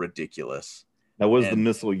ridiculous. Now, was the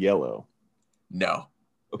missile yellow? No,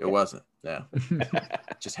 okay. It wasn't. No,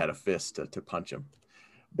 just had a fist to punch him.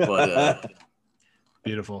 But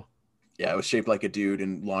beautiful. Yeah, it was shaped like a dude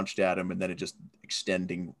and launched at him, and then it just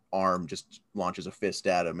extending arm just launches a fist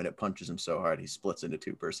at him, and it punches him so hard he splits into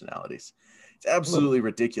 2 personalities. It's absolutely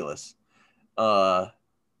ridiculous.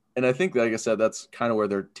 And I think, like I said, that's kind of where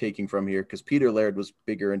they're taking from here, because Peter Laird was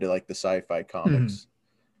bigger into like the sci-fi comics,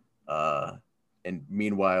 and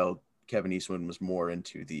meanwhile Kevin Eastman was more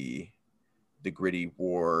into the gritty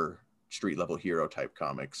war street level hero type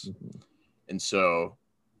comics. And so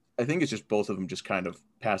I think it's just both of them just kind of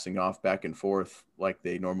passing off back and forth like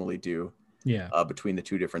they normally do. Yeah. Between the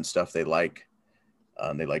 2 different stuff they like,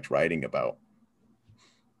 they liked writing about.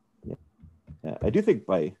 Yeah, I do think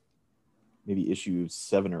by maybe issue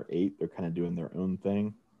 7 or 8, they're kind of doing their own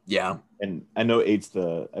thing. Yeah. And I know I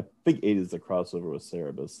think 8 is the crossover with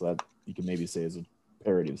Cerebus, so that you can maybe say is a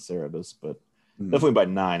parody of Cerebus, but definitely by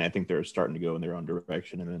 9, I think they're starting to go in their own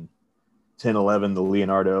direction. And then 10, 11, the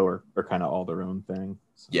Leonardo are kind of all their own thing.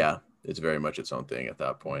 So. Yeah, it's very much its own thing at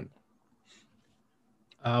that point.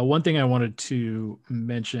 One thing I wanted to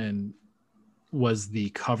mention was the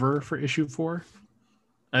cover for issue 4.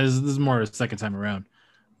 This is more a second time around,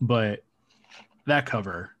 but that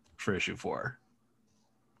cover for issue 4,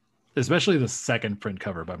 especially the second print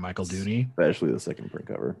cover by Michael Dooney, especially the second print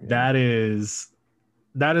cover, yeah.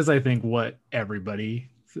 That is I think what everybody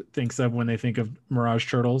thinks of when they think of Mirage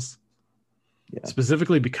Turtles,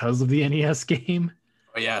 specifically because of the NES game.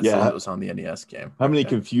 Oh yeah, so it was on the NES game. How many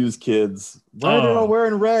confused kids? Why are they all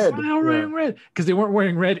wearing red? Why are they wearing red? Because they weren't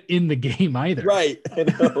wearing red in the game either. Right. I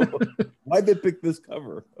know. Why'd they pick this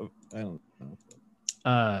cover? I don't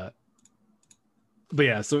know. But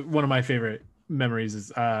yeah, so one of my favorite memories is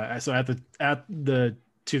so at the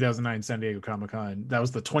 2009 San Diego Comic-Con, that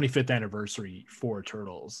was the 25th anniversary for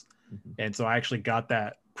Turtles. And so I actually got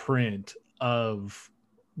that print of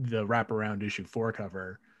the wraparound issue 4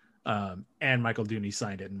 cover. And Michael Dooney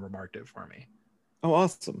signed it and remarked it for me. Oh,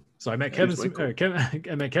 awesome! So I met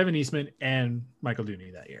Kevin Eastman and Michael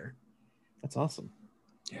Dooney that year. That's awesome.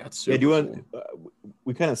 Yeah, it's super cool.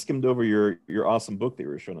 We kind of skimmed over your awesome book that you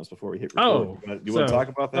were showing us before we hit record. Do you want to talk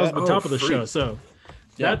about that? That was the top of the show. So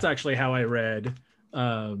that's actually how I read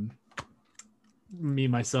Me,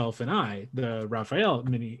 Myself, and I, the Raphael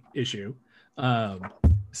mini issue.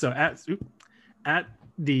 So at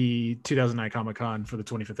the 2009 Comic-Con for the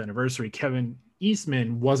 25th anniversary, Kevin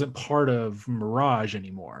Eastman wasn't part of Mirage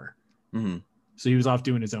anymore. So he was off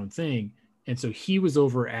doing his own thing. And so he was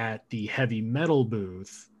over at the heavy metal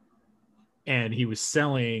booth, and he was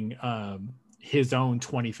selling his own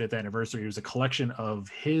 25th anniversary. It was a collection of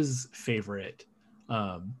his favorite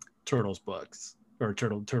Turtles books, or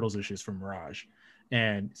Turtles issues from Mirage.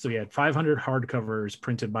 And so he had 500 hardcovers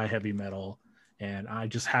printed by Heavy Metal. And I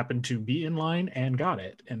just happened to be in line and got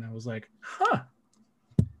it. And I was like, huh.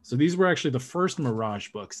 So these were actually the first Mirage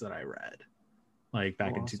books that I read, like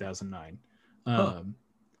back in 2009.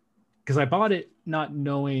 Because I bought it not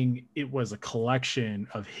knowing it was a collection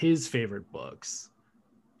of his favorite books.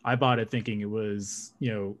 I bought it thinking it was,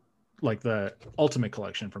 like the Ultimate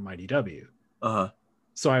Collection from IDW.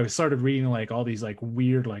 So I started reading like all these like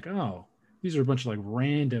weird, like, oh, these are a bunch of like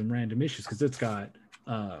random issues, because it's got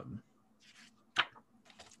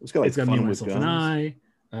It's got like Me, fun with Myself, and guns.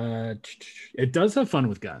 I. It does have fun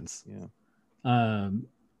with guns. Yeah.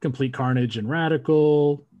 Complete Carnage and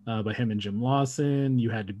Radical by him and Jim Lawson. You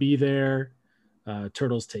Had to Be There.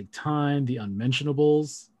 Turtles Take Time. The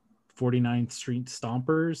Unmentionables. 49th Street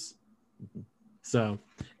Stompers. Mhm. So,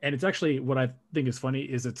 and it's actually, what I think is funny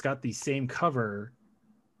is it's got the same cover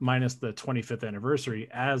minus the 25th anniversary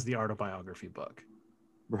as the autobiography book.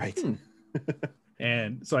 Right.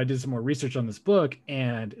 And so I did some more research on this book,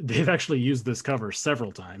 and they've actually used this cover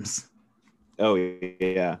several times. Oh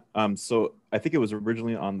yeah. So I think it was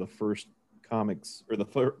originally on the first comics or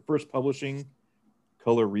the first publishing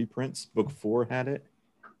color reprints. Book 4 had it.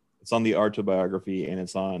 It's on the autobiography, and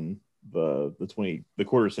it's on the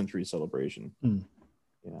quarter century celebration. Yeah.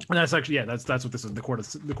 And that's actually, that's what this is, the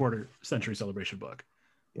quarter century celebration book.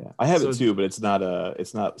 Yeah, I have it too, but it's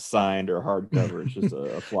not signed or hardcover. It's just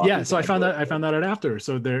a floppy. Yeah, so I found that out after.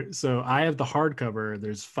 So I have the hardcover.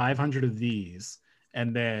 There's 500 of these,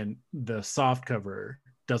 and then the soft cover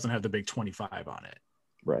doesn't have the big 25 on it.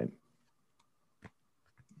 Right.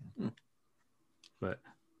 But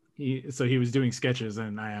he was doing sketches,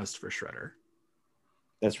 and I asked for Shredder.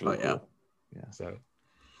 That's really cool. Yeah. So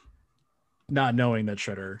not knowing that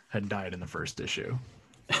Shredder had died in the first issue.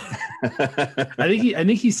 I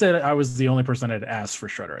think he said I was the only person that had asked for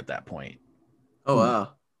Shredder at that point. Oh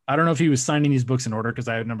wow! I don't know if he was signing these books in order because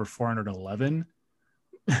I had number 411.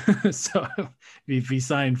 So if he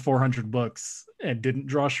signed 400 books and didn't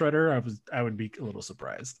draw Shredder, I would be a little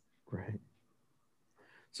surprised. Right.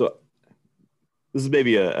 So this is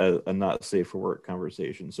maybe a not safe for work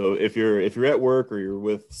conversation. So if you're at work or you're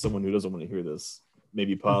with someone who doesn't want to hear this,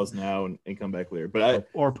 maybe pause now and come back later. But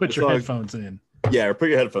or put your headphones in. Yeah, or put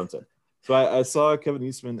your headphones in. So I saw Kevin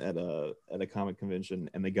Eastman at a comic convention,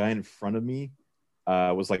 and the guy in front of me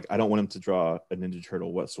was like, I don't want him to draw a Ninja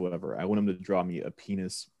Turtle whatsoever. I want him to draw me a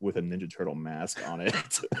penis with a Ninja Turtle mask on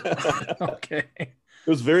it. Okay. It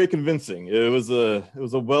was very convincing. It was a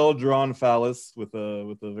well-drawn phallus with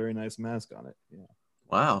a very nice mask on it. Yeah.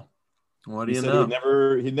 Wow. What do you know?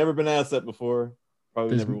 He'd never been asked that before.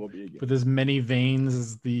 Probably never will be again. With as many veins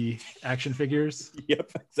as the action figures.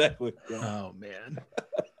 Yep, exactly. Yeah. Oh man.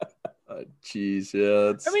 Jeez,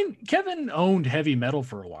 yeah. I mean, Kevin owned heavy metal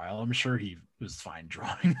for a while. I'm sure he was fine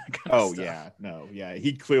drawing that kind of stuff. Yeah, no, yeah.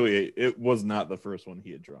 He clearly, it was not the first one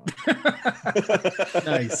he had drawn.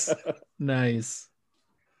 Nice.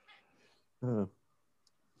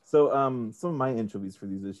 So some of my anchovies for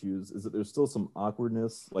these issues is that there's still some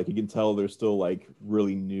awkwardness. Like you can tell they're still like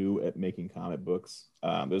really new at making comic books.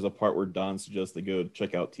 There's a part where Don suggests they go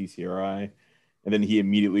check out TCRI, and then he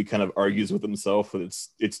immediately kind of argues with himself that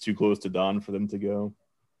it's too close to Don for them to go.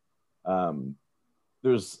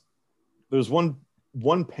 There's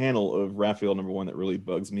one panel of Raphael #1 that really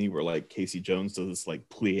bugs me, where like Casey Jones does this like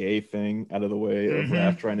plie thing out of the way of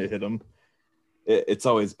Raph trying to hit him. It's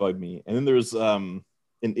always bugged me. And then there's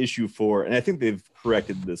in issue 4, and I think they've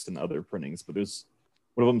corrected this in other printings, but there's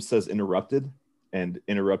one of them says interrupted, and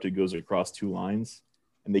interrupted goes across 2 lines,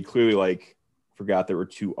 and they clearly like forgot there were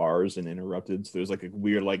 2 R's in interrupted, so there's like a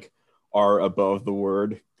weird like R above the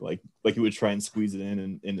word, like you would try and squeeze it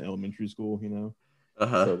in elementary school, you know.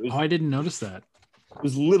 So I didn't notice that.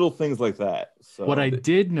 There's little things like that. So what I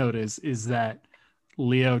did notice is that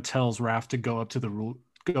Leo tells Raph to go up to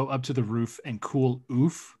the roof and cool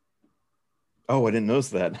oof. Oh, I didn't notice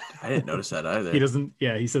that. I didn't notice that either. He doesn't.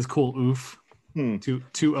 Yeah, he says cool oof. 2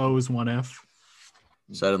 O's, 1 F.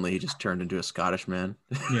 Suddenly, he just turned into a Scottish man.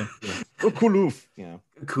 Yeah. Oh, cool oof. Yeah.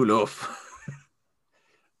 Cool oof.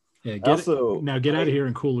 Yeah. Get out of here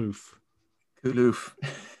and cool oof. Cool oof.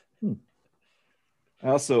 I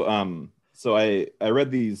also so I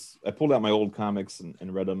read these. I pulled out my old comics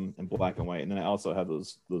and read them in black and white, and then I also have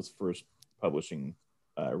those first publishing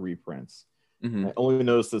reprints. I only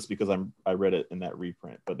noticed this because I read it in that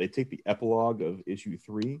reprint, but they take the epilogue of issue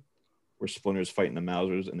 3 where Splinter's fighting the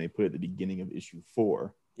Mousers, and they put it at the beginning of issue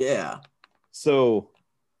 4. Yeah. So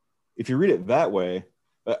if you read it that way,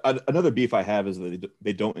 another beef I have is that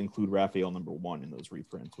they don't include Raphael #1 in those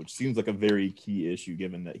reprints, which seems like a very key issue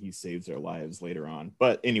given that he saves their lives later on.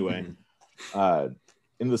 But anyway,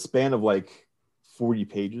 in the span of like 40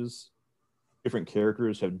 pages, different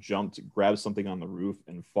characters have jumped, grabbed something on the roof,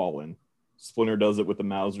 and fallen. Splinter does it with the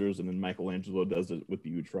Mousers, and then Michelangelo does it with the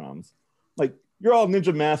Utrons. Like, you're all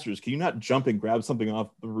ninja masters. Can you not jump and grab something off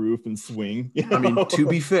the roof and swing? You know? I mean, to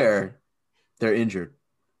be fair, they're injured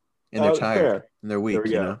and they're tired and they're weak.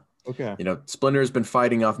 You know. Okay. You know, Splinter's been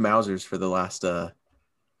fighting off Mousers for the last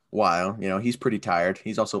while. You know, he's pretty tired.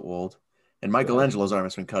 He's also old, and Michelangelo's arm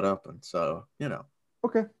has been cut up, and so you know.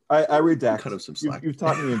 Okay, I read Dax. Cut up some slack. You've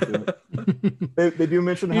talked me into it. They do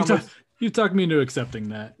mention how much. You talked me into accepting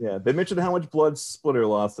that. Yeah, they mentioned how much blood Splinter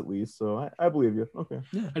lost at least, so I believe you. Okay.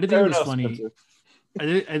 Yeah. I did think it was funny.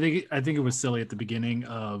 I think it was silly at the beginning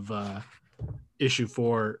of issue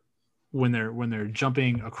 4 when they're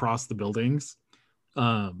jumping across the buildings.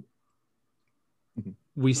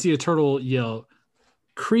 We see a turtle yell,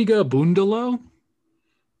 "Kriega Bundalo."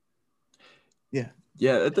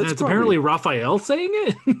 Yeah, that's apparently Raphael saying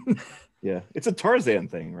it. Yeah, it's a Tarzan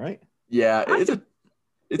thing, right? Yeah, it's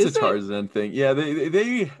a Tarzan thing. Yeah,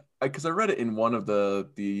 they because I read it in one of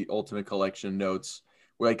the Ultimate Collection notes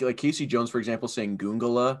where like Casey Jones, for example, saying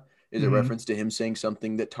Goongala is a reference to him saying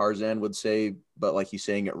something that Tarzan would say, but like he's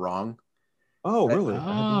saying it wrong. Oh, really?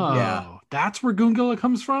 Yeah, that's where Goongala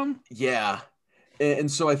comes from. Yeah, and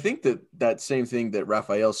so I think that same thing that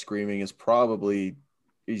Raphael's screaming is probably.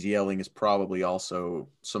 He's yelling is probably also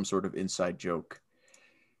some sort of inside joke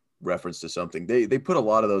reference to something. They put a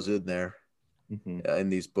lot of those in there in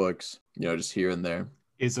these books, just here and there.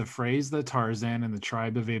 Is a phrase that Tarzan and the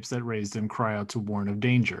tribe of apes that raised him cry out to warn of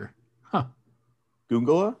danger. Huh.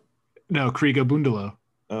 Goongala? No, Kriega Bundalo.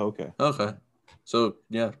 Oh, okay. Okay. So,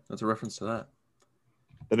 yeah, that's a reference to that.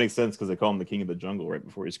 That makes sense because they call him the king of the jungle right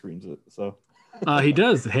before he screams it. So he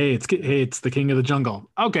does. Hey, it's the king of the jungle.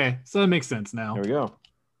 Okay, so that makes sense now. There we go.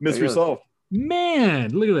 Mystery solved. Man,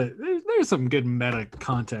 look at that. There's some good meta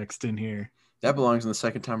context in here. That belongs in the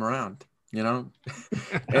second time around,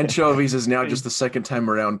 Anchovies is now just the second time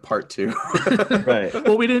around part 2. Right.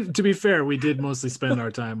 Well, to be fair, we did mostly spend our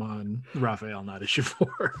time on Raphael, not issue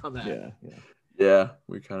 4 on that. Yeah,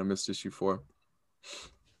 we kind of missed issue 4.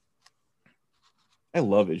 I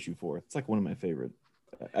love issue 4. It's like one of my favorite.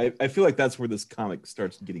 I feel like that's where this comic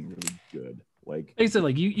starts getting really good. Like I said,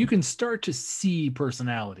 like you can start to see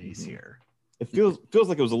personalities here. It feels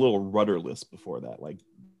like it was a little rudderless before that. Like,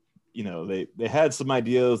 they had some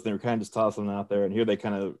ideas, they were kind of just tossing them out there, and here they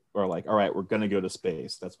kind of are like, all right, we're gonna go to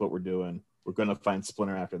space. That's what we're doing. We're gonna find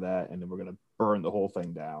Splinter after that, and then we're gonna burn the whole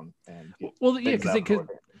thing down. And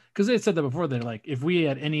because they said that before. They're like, if we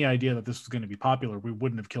had any idea that this was going to be popular, we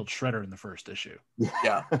wouldn't have killed Shredder in the first issue.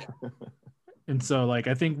 Yeah. And so, like,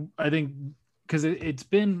 I think because it's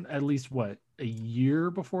been at least a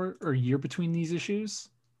year between these issues,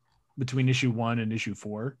 between issue 1 and issue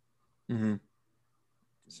 4. Mm-hmm.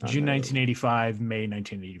 June 1985, May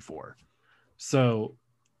 1984. So,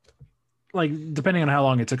 like, depending on how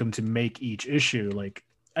long it took them to make each issue, like,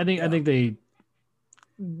 I think they,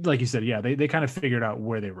 like you said, yeah, they kind of figured out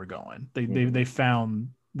where they were going. They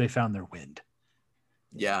found their wind.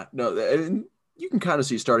 Yeah, no, and you can kind of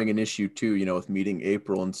see starting in issue 2, with meeting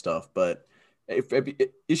April and stuff, but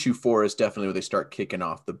issue 4 is definitely where they start kicking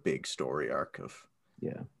off the big story arc of.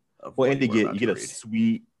 Well, and you get a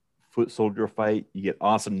sweet foot soldier fight. You get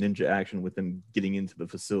awesome ninja action with them getting into the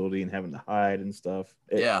facility and having to hide and stuff.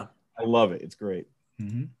 I love it. It's great.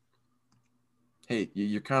 Mm-hmm. Hey,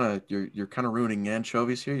 you're kind of ruining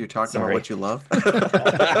anchovies here. You're talking about what you love.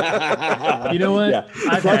 You know what? Yeah.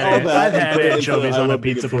 I've had anchovies on a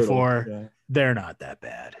pizza before. Yeah. They're not that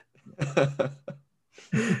bad.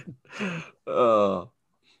 Well,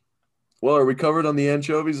 are we covered on the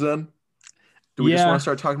anchovies then? Do we just want to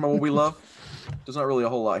start talking about what we love? There's not really a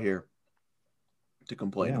whole lot here to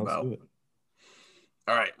complain about.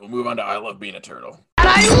 All right, we'll move on to I Love Being a Turtle. And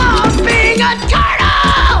I love being a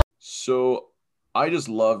turtle! So I just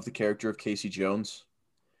love the character of Casey Jones.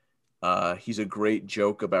 He's a great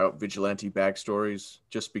joke about vigilante backstories,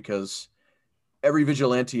 just because every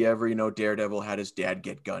vigilante ever, Daredevil had his dad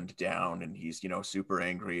get gunned down and he's, super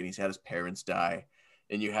angry, and he's had his parents die.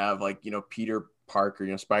 And you have Peter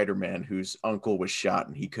Parker, Spider-Man, whose uncle was shot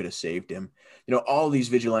and he could have saved him. All these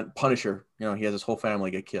vigilant Punisher, he has his whole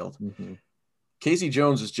family get killed. Mm-hmm. Casey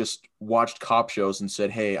Jones has just watched cop shows and said,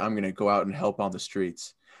 hey, I'm going to go out and help on the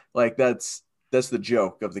streets. Like that's the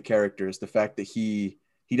joke of the character, is the fact that he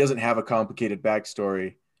doesn't have a complicated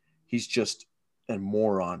backstory. He's just a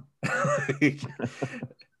moron.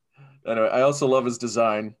 Anyway, I also love his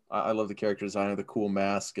design. I love the character design of the cool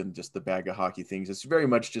mask and just the bag of hockey things. It's very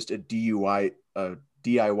much just a DIY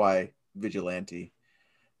vigilante,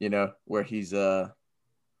 where he's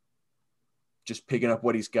just picking up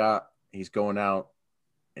what he's got. He's going out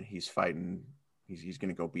and he's fighting. He's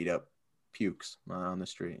going to go beat up pukes on the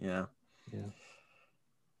street. Yeah.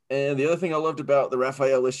 And the other thing I loved about the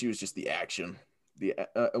Raphael issue is just the action.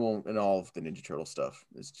 And all of the Ninja Turtle stuff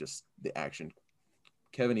is just the action.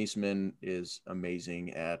 Kevin Eastman is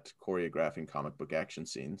amazing at choreographing comic book action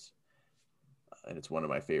scenes. And it's one of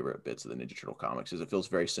my favorite bits of the Ninja Turtle comics, is it feels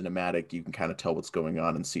very cinematic. You can kind of tell what's going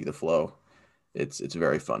on and see the flow. It's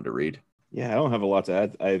very fun to read. Yeah, I don't have a lot to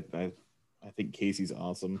add. I think Casey's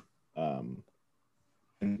awesome. And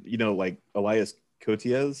like Elias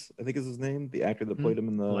Koteas, I think is his name, the actor that played him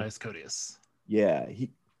in the Elias Koteas. Yeah,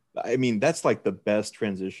 that's like the best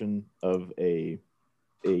transition of a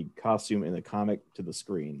costume in a comic to the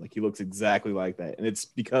screen. Like he looks exactly like that, and it's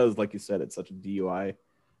because, like you said, it's such a DIY,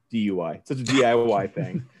 such a DIY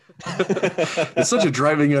thing. It's such a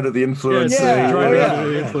driving under the influence thing.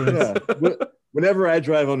 Under the influence. Yeah. Whenever I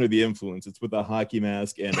drive under the influence, it's with a hockey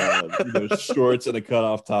mask and shorts and a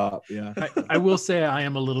cutoff top. Yeah, I will say I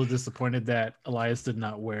am a little disappointed that Elias did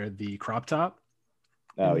not wear the crop top.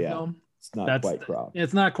 Oh yeah, film. It's not quite cropped.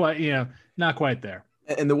 It's not quite, not quite there.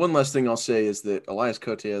 And the one last thing I'll say is that Elias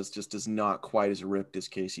Koteas just is not quite as ripped as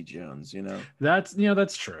Casey Jones. That's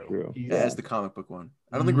true. As the comic book one.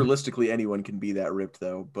 I don't think realistically anyone can be that ripped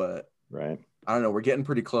though, but right. I don't know. We're getting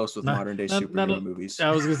pretty close with modern day superhero movies.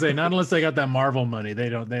 I was gonna say, not unless they got that Marvel money, they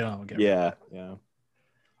don't get. Yeah.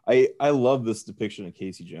 I love this depiction of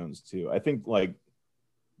Casey Jones too. I think like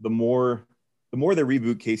the more they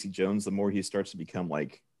reboot Casey Jones, the more he starts to become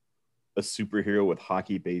like a superhero with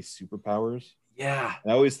hockey-based superpowers. Yeah.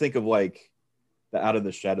 And I always think of like the Out of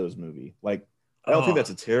the Shadows movie. Like I don't think that's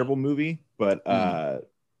a terrible movie, but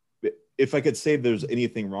if I could say there's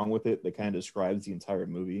anything wrong with it that kind of describes the entire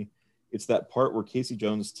movie, it's that part where Casey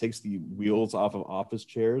Jones takes the wheels off of office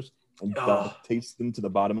chairs and takes them to the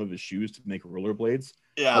bottom of his shoes to make rollerblades.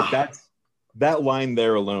 Yeah. Like that line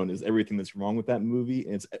there alone is everything that's wrong with that movie.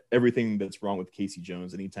 And it's everything that's wrong with Casey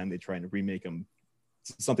Jones anytime they try to remake him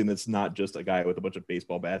something that's not just a guy with a bunch of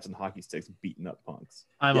baseball bats and hockey sticks beating up punks.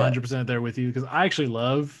 I'm 100% there with you because I actually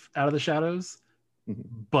love Out of the Shadows,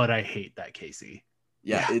 but I hate that Casey.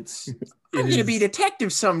 Yeah, I'm gonna be a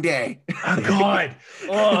detective someday. Oh God!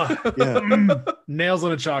 Nails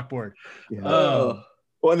on a chalkboard. Yeah.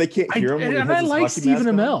 Well, and they can't hear him. And I like Stephen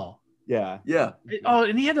Amell. Yeah. Oh,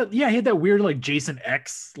 and he had that weird like Jason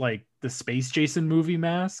X, like the Space Jason movie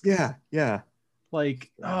mask. Yeah. Like,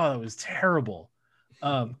 that was terrible.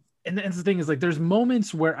 And the thing is, like, there's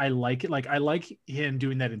moments where I like it. Like, I like him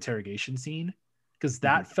doing that interrogation scene because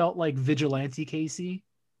that felt like vigilante Casey,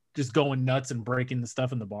 just going nuts and breaking the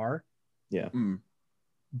stuff in the bar. Yeah.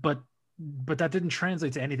 But that didn't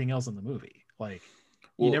translate to anything else in the movie. Like,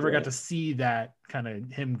 you never got to see that kind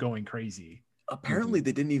of him going crazy. Apparently,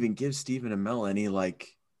 they didn't even give Stephen Amell any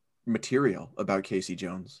like material about Casey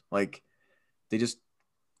Jones. Like, they just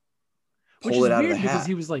pull it out of the hat.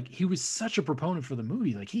 Because he was such a proponent for the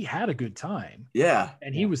movie. Like, he had a good time. Yeah.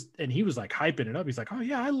 And he was like hyping it up. He's like, oh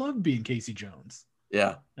yeah, I love being Casey Jones.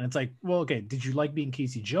 Yeah. And it's like, well, okay, did you like being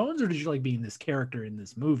Casey Jones or did you like being this character in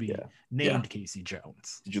this movie named Casey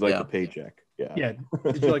Jones? Did you like the paycheck? Yeah.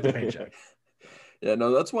 Did you like the paycheck? Yeah,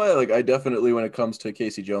 no, that's why like I definitely, when it comes to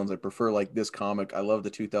Casey Jones, I prefer like this comic. I love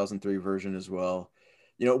the 2003 version as well.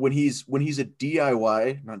 When he's a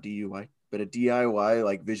DIY, not DUI, but a DIY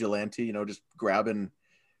like vigilante, just grabbing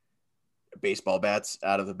baseball bats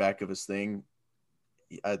out of the back of his thing.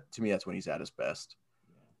 To me, that's when he's at his best.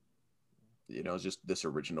 It's just this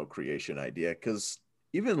original creation idea. Because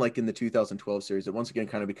even like in the 2012 series, it once again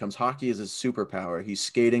kind of becomes hockey is his superpower. He's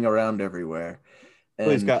skating around everywhere.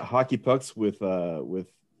 And he's got hockey pucks with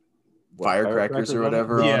firecrackers or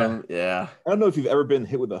whatever on them. Yeah. I don't know if you've ever been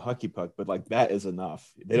hit with a hockey puck, but like that is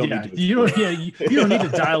enough. They don't need to you don't need to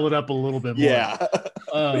dial it up a little bit more. Yeah.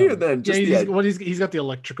 Even then, he's got the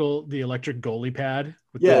electric goalie pad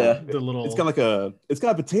with the little. It's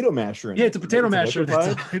got a potato masher in it. Yeah, it's a potato masher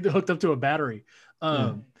that's hooked up to a battery.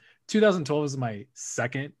 2012 is my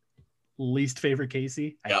second least favorite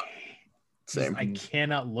Casey. Same. I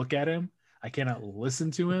cannot look at him. I cannot listen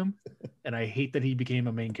to him, and I hate that he became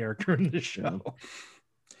a main character in the show.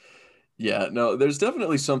 Yeah, no, there's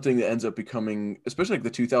definitely something that ends up becoming, especially like the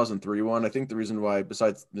 2003 one. I think the reason why,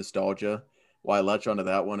 besides nostalgia, why I latch onto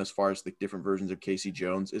that one as far as the different versions of Casey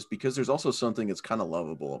Jones is because there's also something that's kind of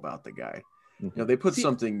lovable about the guy. They put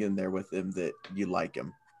something in there with him that you like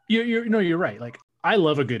him. You're right. Like, I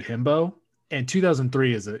love a good himbo, and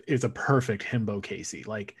 2003 is a perfect himbo Casey.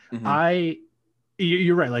 Like,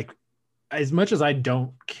 you're right. Like, as much as I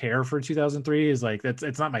don't care for 2003, is like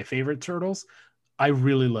it's not my favorite Turtles. I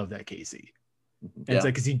really love that Casey. And it's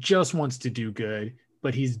like because he just wants to do good,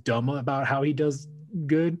 but he's dumb about how he does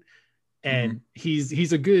good, and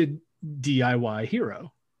he's a good DIY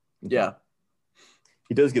hero. Yeah,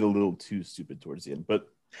 he does get a little too stupid towards the end, but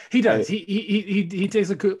he does. He takes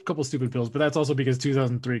a couple stupid pills, but that's also because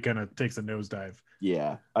 2003 kind of takes a nosedive.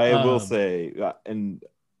 Yeah, I will say, and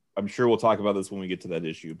I'm sure we'll talk about this when we get to that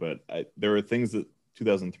issue, but there are things that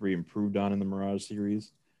 2003 improved on in the Mirage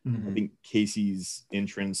series. I think Casey's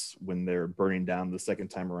entrance when they're burning down the second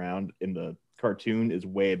time around in the cartoon is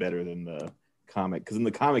way better than the comic. Because in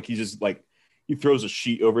the comic, he's just like, he throws a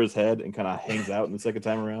sheet over his head and kind of hangs out in the second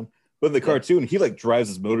time around. But in the cartoon, he like drives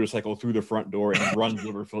his motorcycle through the front door and runs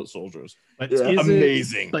over foot soldiers. But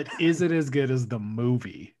amazing. But is it as good as the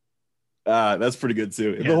movie? That's pretty good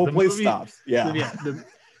too. Yeah, the whole place movie, stops. Yeah.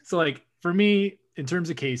 So like for me, in terms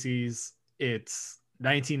of Casey's, it's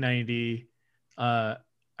 1990. I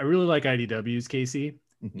really like IDW's Casey.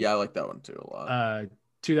 Yeah, I like that one too a lot.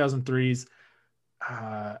 2003's.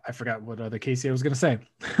 I forgot what other Casey I was gonna say,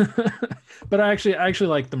 but I actually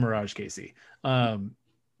like the Mirage Casey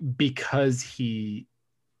because he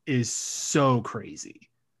is so crazy.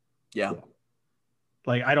 Yeah.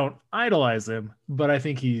 Like I don't idolize him, but I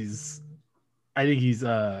think he was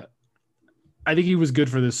good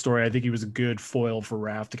for this story. I think he was a good foil for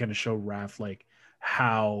Raph to kind of show Raph like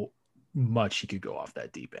how much he could go off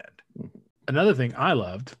that deep end. Another thing I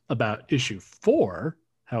loved about issue 4,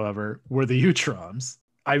 however, were the Utroms.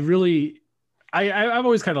 I've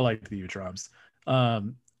always kind of liked the Utroms.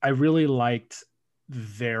 I really liked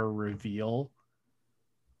their reveal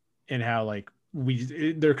and how like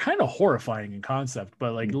they're kind of horrifying in concept,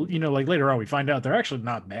 but like like later on we find out they're actually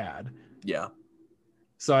not bad. Yeah.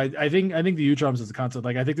 So I think the Utroms as a concept,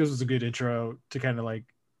 like I think this was a good intro to kind of like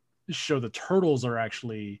show the turtles are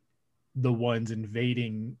actually the ones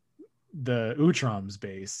invading the Utroms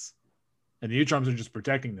base, and the Utroms are just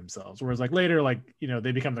protecting themselves. Whereas like later, like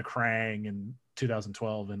they become the Krang in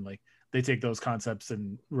 2012, and like they take those concepts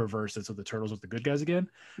and reverse it, so the turtles are the good guys again.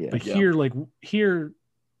 But here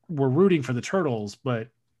we're rooting for the turtles, but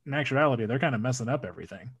in actuality, they're kind of messing up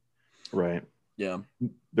everything. Right. Yeah.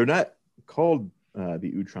 They're not called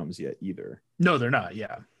the Utroms yet either. No, they're not.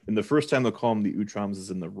 Yeah. And the first time they'll call them the Utroms is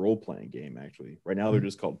in the role-playing game. Actually, right now they're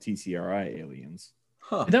just called TCRI aliens.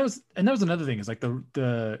 Huh. And that was another thing is like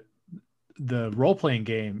the role-playing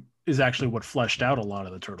game is actually what fleshed out a lot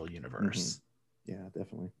of the turtle universe. Yeah,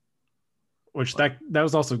 definitely. Which that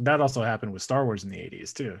also happened with Star Wars in the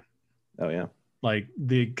 80s too. Oh yeah. Like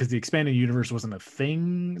because the expanded universe wasn't a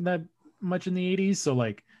thing that much in the 80s, so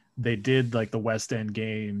like they did like the West End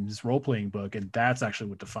Games role-playing book, and that's actually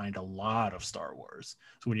what defined a lot of Star Wars.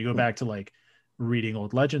 So when you go back to like reading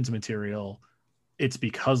old Legends material, it's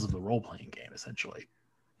because of the role-playing game essentially.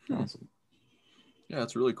 Awesome. Yeah,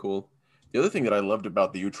 it's really cool. The other thing that I loved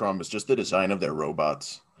about the Utrom is just the design of their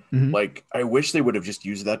robots. Like I wish they would have just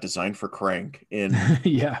used that design for Crank in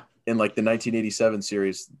in like the 1987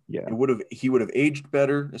 series. Yeah, he would have aged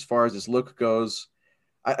better as far as his look goes.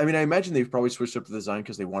 I mean, I imagine they've probably switched up the design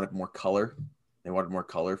because they wanted more color. They wanted more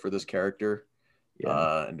color for this character,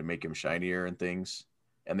 and to make him shinier and things.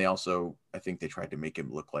 And they also, I think they tried to make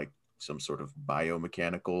him look like some sort of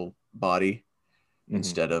biomechanical body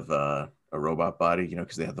instead of a robot body,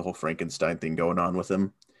 because they had the whole Frankenstein thing going on with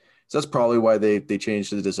him. So that's probably why they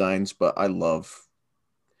changed the designs. But I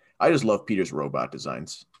just love Peter's robot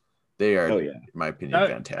designs. They are, in my opinion,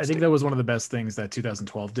 fantastic. I think that was one of the best things that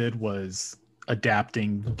 2012 did was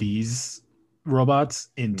adapting these robots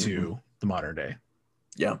into the modern day.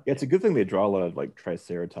 Yeah, it's a good thing they draw a lot of like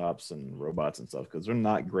Triceratops and robots and stuff because they're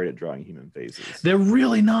not great at drawing human faces. They're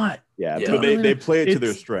really not. Yeah, but they play it to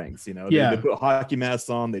their strengths. They put hockey masks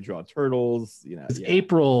on. They draw turtles.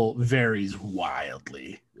 April varies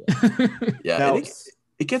wildly. Yeah, now,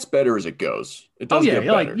 it gets better as it goes. It does get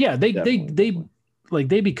better.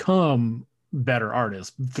 They become better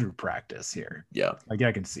artists through practice here. Yeah, like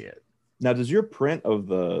I can see it. Now, does your print of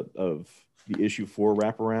the issue 4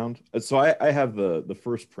 wraparound? So I have the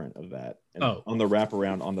first print of that. And on the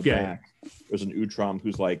wraparound on the back, there's an Utrom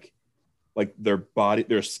who's like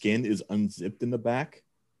their skin is unzipped in the back.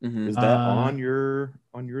 Is that on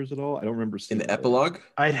yours at all? I don't remember seeing in the epilogue.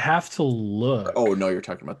 I'd have to look. Oh no, you're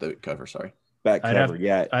talking about the cover. Sorry, back cover.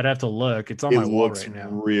 I'd have to look. It's on my wall right now.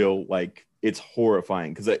 Real like it's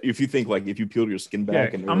horrifying because if you think like if you peeled your skin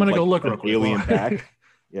back and I'm gonna go look real quick. Alien back.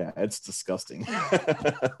 Yeah, it's disgusting.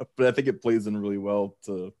 But I think it plays in really well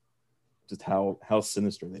to just how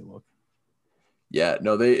sinister they look. Yeah,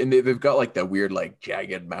 no, they've got like that weird like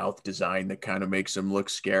jagged mouth design that kind of makes them look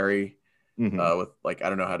scary. With like I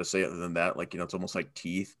don't know how to say it other than that. Like it's almost like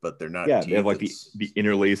teeth, but they're not. Yeah, teeth. They have like the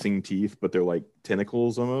interlacing teeth, but they're like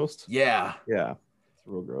tentacles almost. Yeah. It's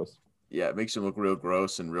real gross. Yeah, it makes them look real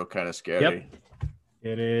gross and real kind of scary. Yep.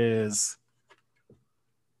 It is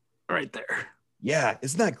right there. Yeah,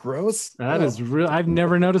 isn't that gross? That is real. I've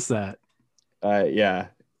never noticed that. Yeah,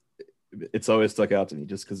 it's always stuck out to me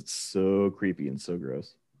just because it's so creepy and so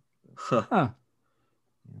gross. Huh.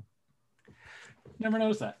 Never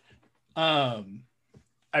noticed that.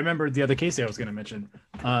 I remember the other Casey I was going to mention,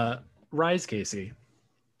 Rise Casey,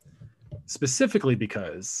 specifically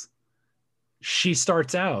because she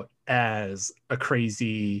starts out as a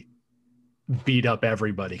crazy, beat up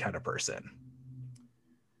everybody kind of person.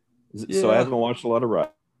 So I haven't watched a lot of Rise.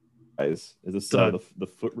 Is this the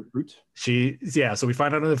Foot Recruit? So we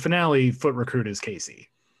find out in the finale, Foot Recruit is Casey.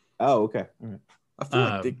 Oh, okay. All right. I feel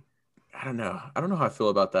like I don't know how I feel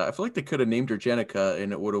about that. I feel like they could have named her Jenica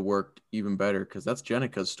and it would have worked even better, because that's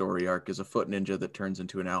Jenica's story arc, as a foot ninja that turns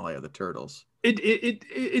into an ally of the Turtles.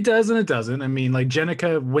 It does and it doesn't. I mean, like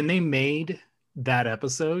Jenica, when they made that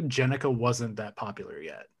episode, Jenica wasn't that popular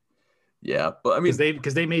yet. Yeah, but I mean,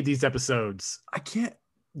 because they made these episodes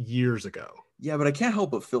years ago. Yeah, but I can't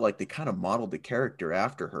help but feel like they kind of modeled the character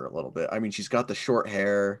after her a little bit. I mean, she's got the short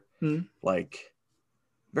hair, like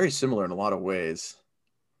very similar in a lot of ways.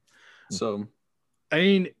 So, I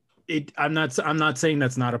mean, I'm not saying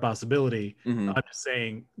that's not a possibility. I'm just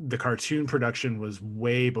saying the cartoon production was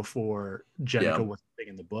way before Jenica was big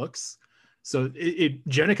in the books. So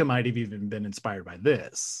Jenica might have even been inspired by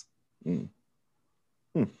this.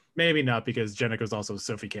 Maybe not, because Jenica was also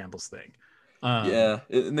Sophie Campbell's thing.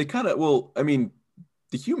 And they kind of, I mean,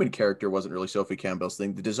 the human character wasn't really Sophie Campbell's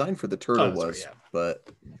thing. The design for the turtle was, but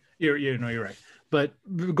you're right. But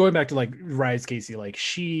going back to like Rise Casey, like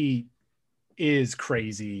she is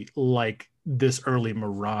crazy, like this early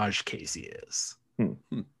Mirage Casey is.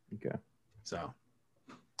 Okay. So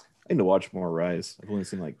I need to watch more Rise. I've only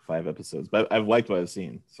seen like 5 episodes, but I've liked what I've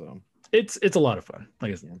seen. So it's a lot of fun.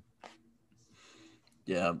 Like I said.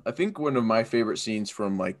 Yeah, I think one of my favorite scenes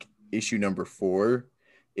from like issue number 4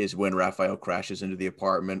 is when Raphael crashes into the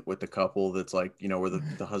apartment with the couple that's like, you know, where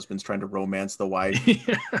the husband's trying to romance the wife.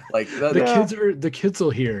 Like that, the kids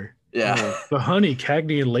will hear. Yeah. The honey,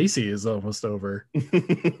 Cagney and Lacey is almost over.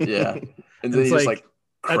 Yeah. And then he's like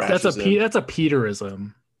that's a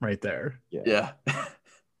Peterism right there. Yeah.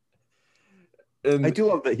 And I do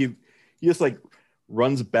love that he just like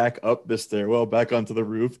runs back up the stairwell back onto the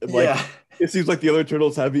roof, and like it seems like the other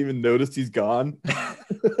turtles haven't even noticed he's gone.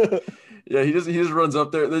 Yeah, he just runs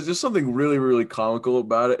up there. There's just something really, really comical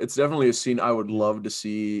about it. It's definitely a scene I would love to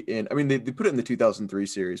see in. I mean, they put it in the 2003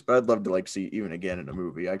 series, but I'd love to like see it even again in a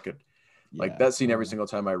movie. I could like that scene every single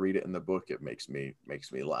time I read it in the book. It makes me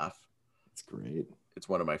laugh. It's great. It's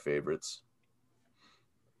one of my favorites.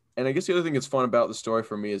 And I guess the other thing that's fun about the story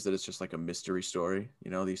for me is that it's just like a mystery story.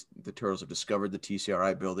 You know, the turtles have discovered the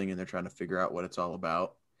TCRI building and they're trying to figure out what it's all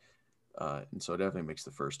about. And so it definitely makes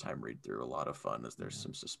the first time read through a lot of fun, as there's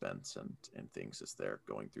some suspense and things as they're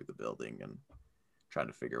going through the building and trying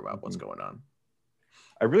to figure out what's going on.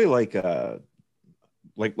 I really like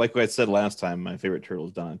what I said last time, my favorite turtle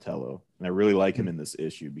is Donatello. And I really like him in this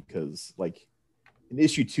issue because like in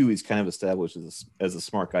issue 2, he's kind of established as a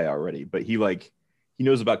smart guy already, but he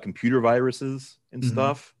knows about computer viruses and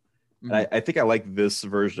stuff. And I think I like this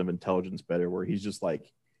version of intelligence better, where he's just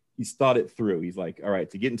like, he's thought it through. He's like, all right,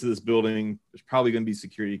 to get into this building, there's probably going to be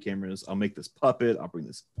security cameras. I'll make this puppet. I'll bring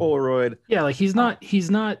this Polaroid. Yeah, like he's not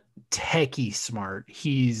techie smart.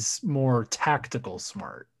 He's more tactical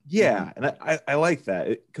smart. Yeah, and I like that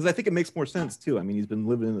because I think it makes more sense too. I mean, he's been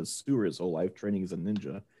living in the sewer his whole life, training as a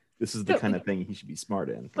ninja. This is the kind of thing he should be smart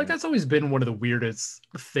in. Like that's always been one of the weirdest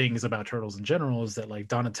things about turtles in general, is that like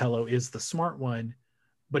Donatello is the smart one,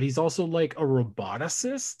 but he's also like a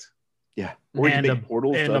roboticist. Yeah, and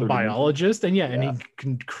a biologist, and and he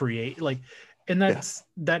can create like, and that's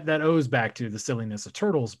that owes back to the silliness of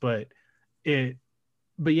turtles, but I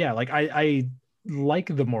like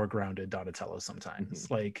the more grounded Donatello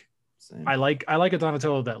sometimes. Like same. I like a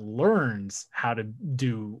Donatello that learns how to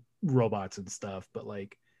do robots and stuff, but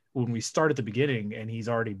like when we start at the beginning and he's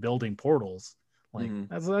already building portals, like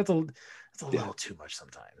that's a little too much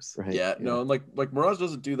sometimes. Right. Yeah, no, and like Mirage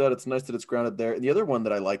doesn't do that. It's nice that it's grounded there. And the other one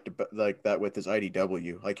that I liked like that with is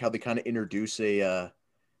IDW, like how they kind of introduce Harold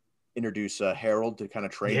to kind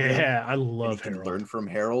of train him. Yeah, I love Harold. Learn from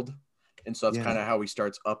Harold. And so that's kind of how he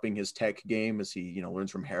starts upping his tech game, as he,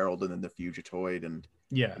 learns from Harold and then the Fugitoid, and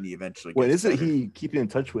he eventually gets isn't he keeping in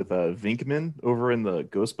touch with Vinkman over in the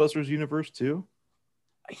Ghostbusters universe too?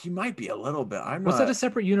 He might be a little bit. Was that a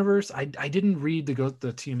separate universe? I didn't read the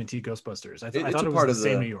TMNT Ghostbusters. I thought it was the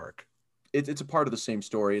same New York. It's a part of the same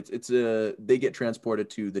story. It's they get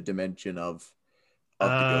transported to the dimension of the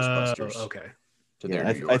Ghostbusters. Okay. To their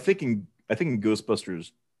New York. I think in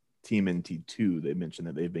Ghostbusters TMNT 2, they mentioned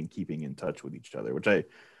that they've been keeping in touch with each other, which I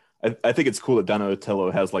think it's cool that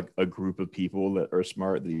Donatello has like a group of people that are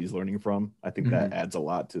smart that he's learning from. I think that adds a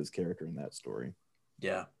lot to his character in that story.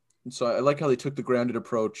 Yeah. And so I like how they took the grounded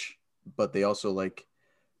approach, but they also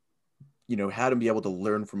had him be able to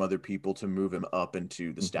learn from other people to move him up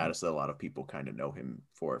into the status that a lot of people kind of know him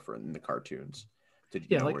for in the cartoons.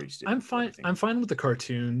 I'm fine with the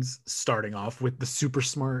cartoons starting off with the super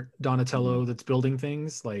smart Donatello that's building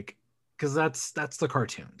things, like, because that's the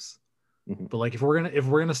cartoons. But like if we're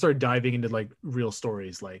gonna start diving into like real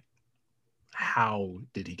stories, like how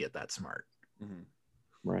did he get that smart?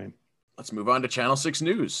 Right. Let's move on to Channel 6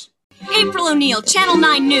 News. April O'Neil, Channel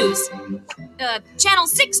 9 News. Channel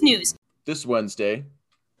 6 News. This Wednesday,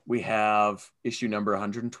 we have issue number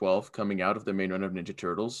 112 coming out of the main run of Ninja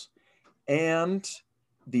Turtles. And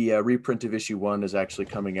the reprint of issue 1 is actually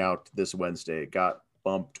coming out this Wednesday. It got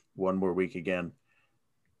bumped one more week again.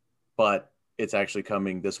 But it's actually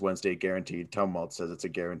coming this Wednesday, guaranteed. Tom Walt says it's a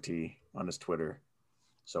guarantee on his Twitter.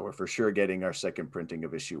 So we're for sure getting our second printing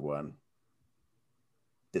of issue 1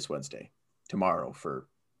 this Wednesday. Tomorrow for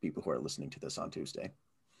people who are listening to this on Tuesday.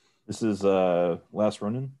 This is Last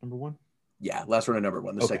Ronin, number 1? Yeah, Last Ronin number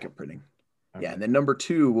 1, the second printing. Okay. Yeah, and then number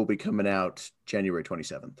 2 will be coming out January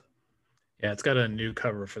 27th. Yeah, it's got a new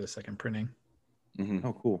cover for the second printing.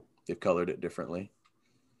 Oh, cool. They've colored it differently.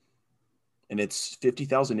 And it's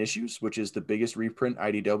 50,000 issues, which is the biggest reprint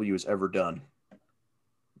IDW has ever done,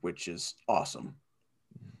 which is awesome.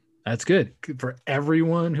 That's good for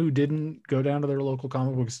everyone who didn't go down to their local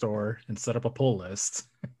comic book store and set up a pull list.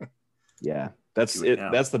 Yeah, that's it.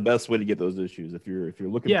 That's the best way to get those issues. If you're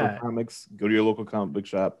looking for comics, go to your local comic book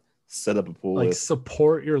shop, set up a pull list.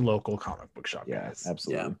 Support your local comic book shop, guys.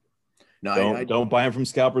 Absolutely. Yeah. No, don't buy them from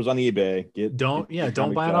scalpers on eBay. Don't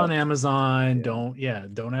buy it on Amazon. Yeah.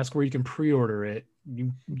 Don't ask where you can pre-order it.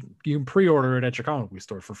 You can pre-order it at your comic book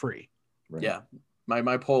store for free. Right. Yeah.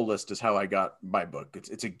 My poll list is how I got my book.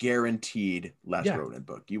 It's a guaranteed Last Ronin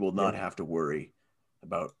book. You will not have to worry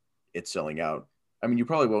about it selling out. I mean, you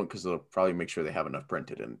probably won't, because they'll probably make sure they have enough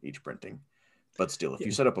printed in each printing. But still, if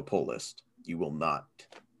you set up a pull list, you will not.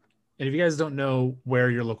 And if you guys don't know where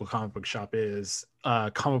your local comic book shop is,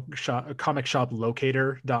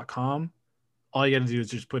 comicshoplocator.com. All you got to do is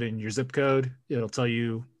just put in your zip code. It'll tell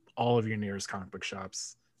you all of your nearest comic book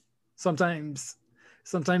shops. Sometimes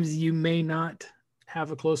you may not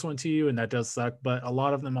have a close one to you, and that does suck, but a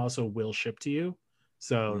lot of them also will ship to you.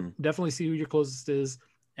 So definitely see who your closest is,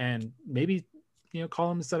 and maybe call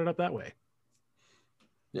them and set it up that way.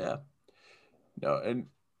 Yeah. No, and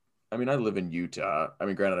I mean, I live in Utah. I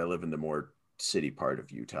mean, granted, I live in the more city part of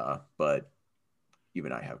Utah, but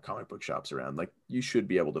even I have comic book shops around. Like, you should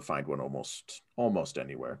be able to find one almost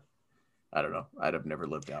anywhere. I don't know. I'd have never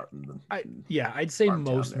lived out in the. I'd say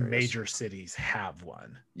most major cities have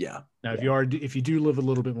one. Yeah. Now, if you do live a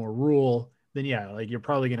little bit more rural, then you're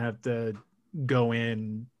probably gonna have to go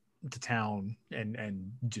in to town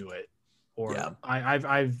and do it. Or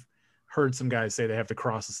I've heard some guys say they have to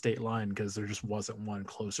cross the state line because there just wasn't one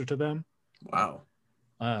closer to them. Wow.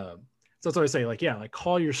 So that's what I say.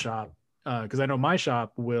 Call your shop, because I know my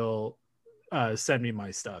shop will send me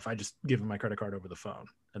my stuff. I just give them my credit card over the phone,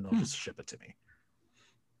 and they'll just ship it to me.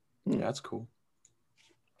 Yeah, that's cool.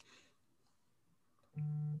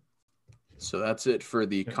 So that's it for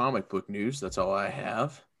the comic book news. That's all I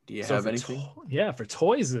have. Do you have anything? For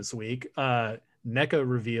toys this week, NECA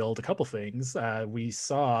revealed a couple things. We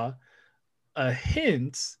saw a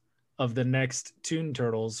hint of the next Toon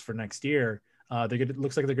Turtles for next year. It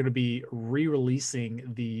looks like they're going to be re-releasing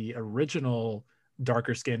the original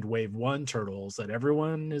darker skinned Wave 1 Turtles that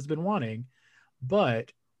everyone has been wanting,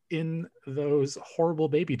 but in those horrible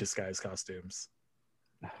baby disguise costumes.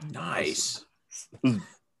 Nice.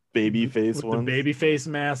 Baby face ones. The baby face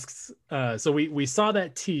masks. So we saw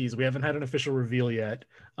that tease. We haven't had an official reveal yet,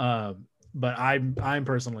 but I'm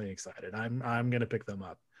personally excited. I'm gonna pick them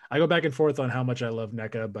up. I go back and forth on how much I love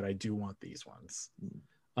NECA, but I do want these ones.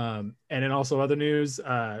 And then also other news,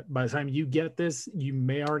 by the time you get this, you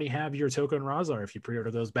may already have your Toko and Razar if you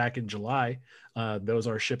pre-order those back in July. Those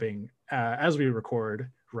are shipping as we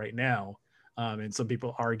record right now, and some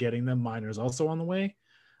people are getting them. Mine is also on the way.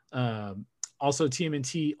 Also,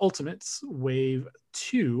 TMNT Ultimates Wave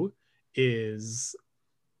 2 is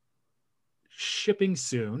shipping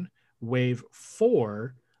soon. Wave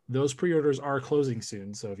 4, those pre-orders are closing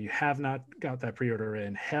soon. So if you have not got that pre-order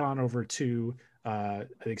in, head on over to, I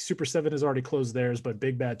think Super 7 has already closed theirs, but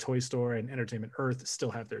Big Bad Toy Store and Entertainment Earth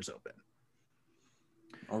still have theirs open.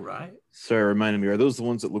 All right. Sorry, reminded me, are those the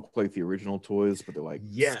ones that look like the original toys, but they're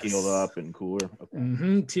scaled up and cooler? Okay.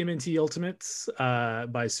 TMNT Ultimates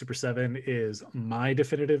by Super 7 is my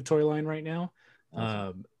definitive toy line right now.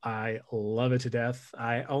 Awesome. I love it to death.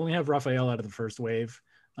 I only have Raphael out of the first wave,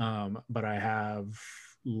 but I have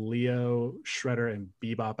Leo, Shredder, and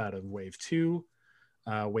Bebop out of Wave 2.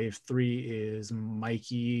 Wave 3 is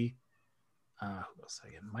Mikey, who else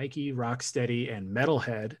again? Mikey, Rocksteady, and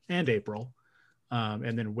Metalhead, and April.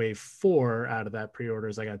 And then wave 4 out of that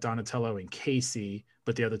pre-orders, I got Donatello and Casey,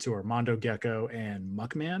 but the other two are Mondo Gecko and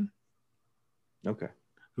Muckman. Okay.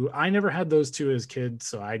 Who I never had those two as kids,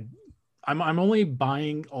 so I'm only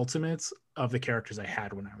buying ultimates of the characters I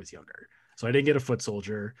had when I was younger. So I didn't get a Foot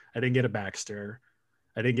Soldier, I didn't get a Baxter,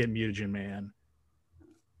 I didn't get Mutagen Man.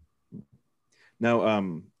 Now,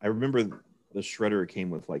 I remember the Shredder came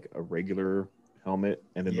with like a regular helmet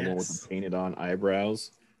and then the one with the painted on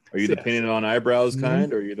eyebrows. Are you the painted on eyebrows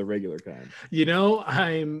kind, or are you the regular kind? You know,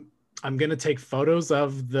 I'm gonna take photos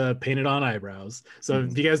of the painted on eyebrows. So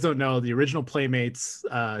if you guys don't know, the original Playmates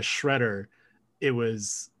Shredder, it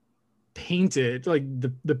was painted like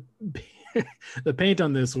the the paint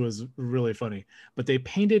on this was really funny, but they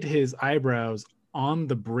painted his eyebrows on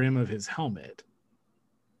the brim of his helmet.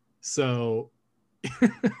 So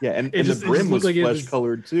yeah, and the brim was like flesh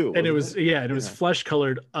colored too, and it was was flesh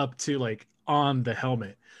colored up to like on the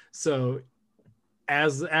helmet. So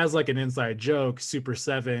as like an inside joke, Super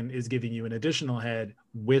 7 is giving you an additional head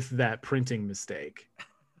with that printing mistake.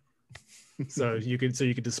 so you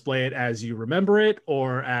could display it as you remember it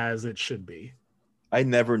or as it should be. I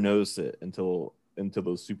never noticed it until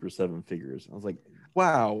those Super 7 figures. I was like,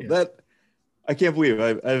 wow, that I can't believe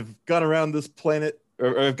I've gone around this planet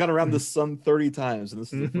or I've gone around the sun 30 times, and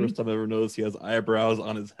this is the first time I ever noticed he has eyebrows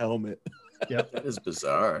on his helmet. Yep, that is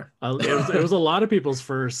bizarre. It was a lot of people's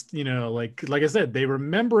first, like I said, they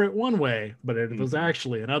remember it one way, but it was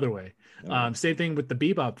actually another way. Same thing with the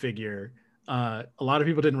Bebop figure. A lot of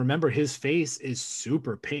people didn't remember his face is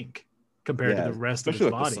super pink compared to the rest of his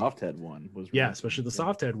body. Especially the soft head one was. Especially the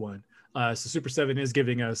soft head one. So Super 7 is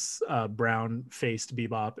giving us brown faced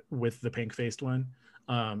Bebop with the pink faced one.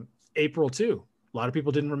 April too. A lot of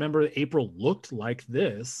people didn't remember April looked like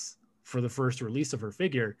this for the first release of her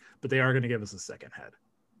figure, but they are going to give us a second head.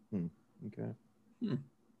 Okay.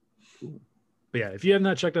 Cool. But yeah, if you have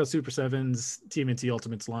not checked out Super 7's TMNT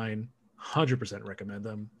Ultimates line, 100% recommend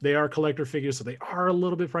them. They are collector figures, so they are a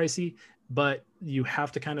little bit pricey, but you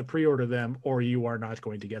have to kind of pre-order them or you are not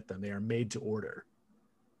going to get them. They are made to order.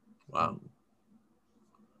 Wow.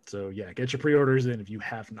 So yeah, get your pre-orders in if you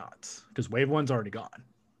have not, because Wave 1's already gone.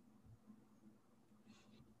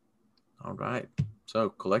 All right. So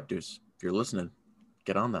collectors, if you're listening,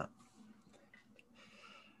 get on that.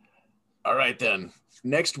 All right, then.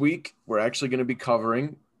 Next week, we're actually going to be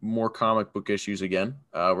covering more comic book issues again.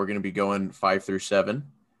 We're going to be going 5 through 7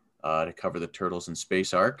 to cover the Turtles in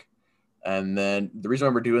Space arc. And then the reason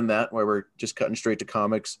why we're doing that, why we're just cutting straight to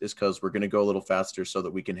comics, is because we're going to go a little faster so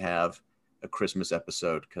that we can have a Christmas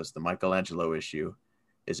episode, because the Michelangelo issue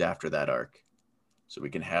is after that arc. So we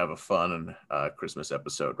can have a fun Christmas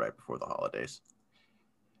episode right before the holidays.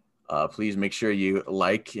 Please make sure you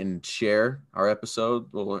like and share our episode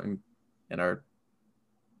in our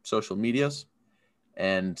social medias.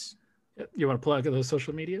 And you want to plug those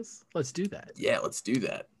social medias? Let's do that. Yeah, let's do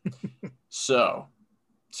that. So,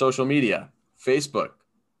 social media, Facebook,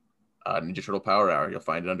 Ninja Turtle Power Hour. You'll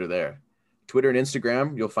find it under there. Twitter and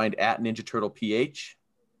Instagram, you'll find at Ninja Turtle PH.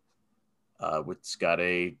 It's got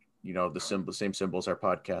the same symbol as our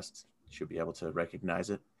podcast. You should be able to recognize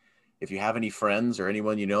it. If you have any friends or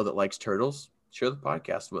anyone you know that likes turtles, share the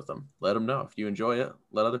podcast with them. Let them know. If you enjoy it,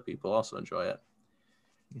 let other people also enjoy it.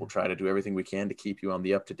 We'll try to do everything we can to keep you on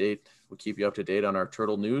the up-to-date. We'll keep you up to date on our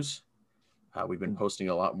turtle news. We've been posting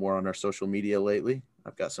a lot more on our social media lately.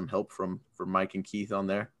 I've got some help from Mike and Keith on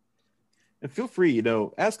there. And feel free,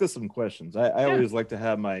 ask us some questions. I always like to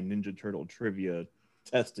have my Ninja Turtle trivia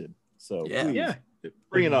tested. So please,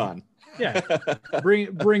 bring it on. Yeah,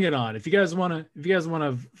 bring it on. If you guys want to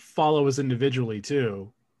follow us individually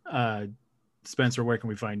too, Spencer, where can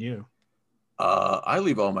we find you? I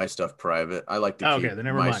leave all my stuff private. I like to keep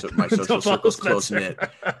my social circles close knit.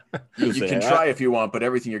 You can try if you want, but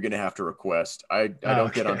everything you're going to have to request. I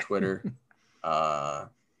don't get on Twitter. I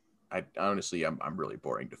honestly, I'm really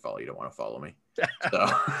boring to follow. You don't want to follow me. So.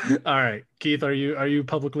 All right, Keith, are you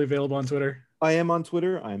publicly available on Twitter? I am on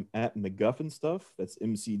Twitter. I'm at McGuffin Stuff. That's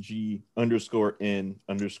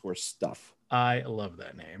MCG_N_stuff. I love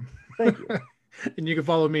that name. Thank you. And you can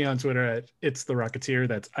follow me on Twitter at It's the Rocketeer.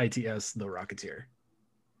 That's ITS the Rocketeer.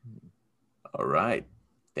 All right.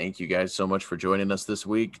 Thank you guys so much for joining us this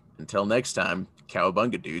week. Until next time,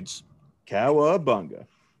 cowabunga, dudes. Cowabunga.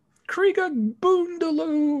 Kriega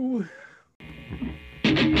Boondaloo.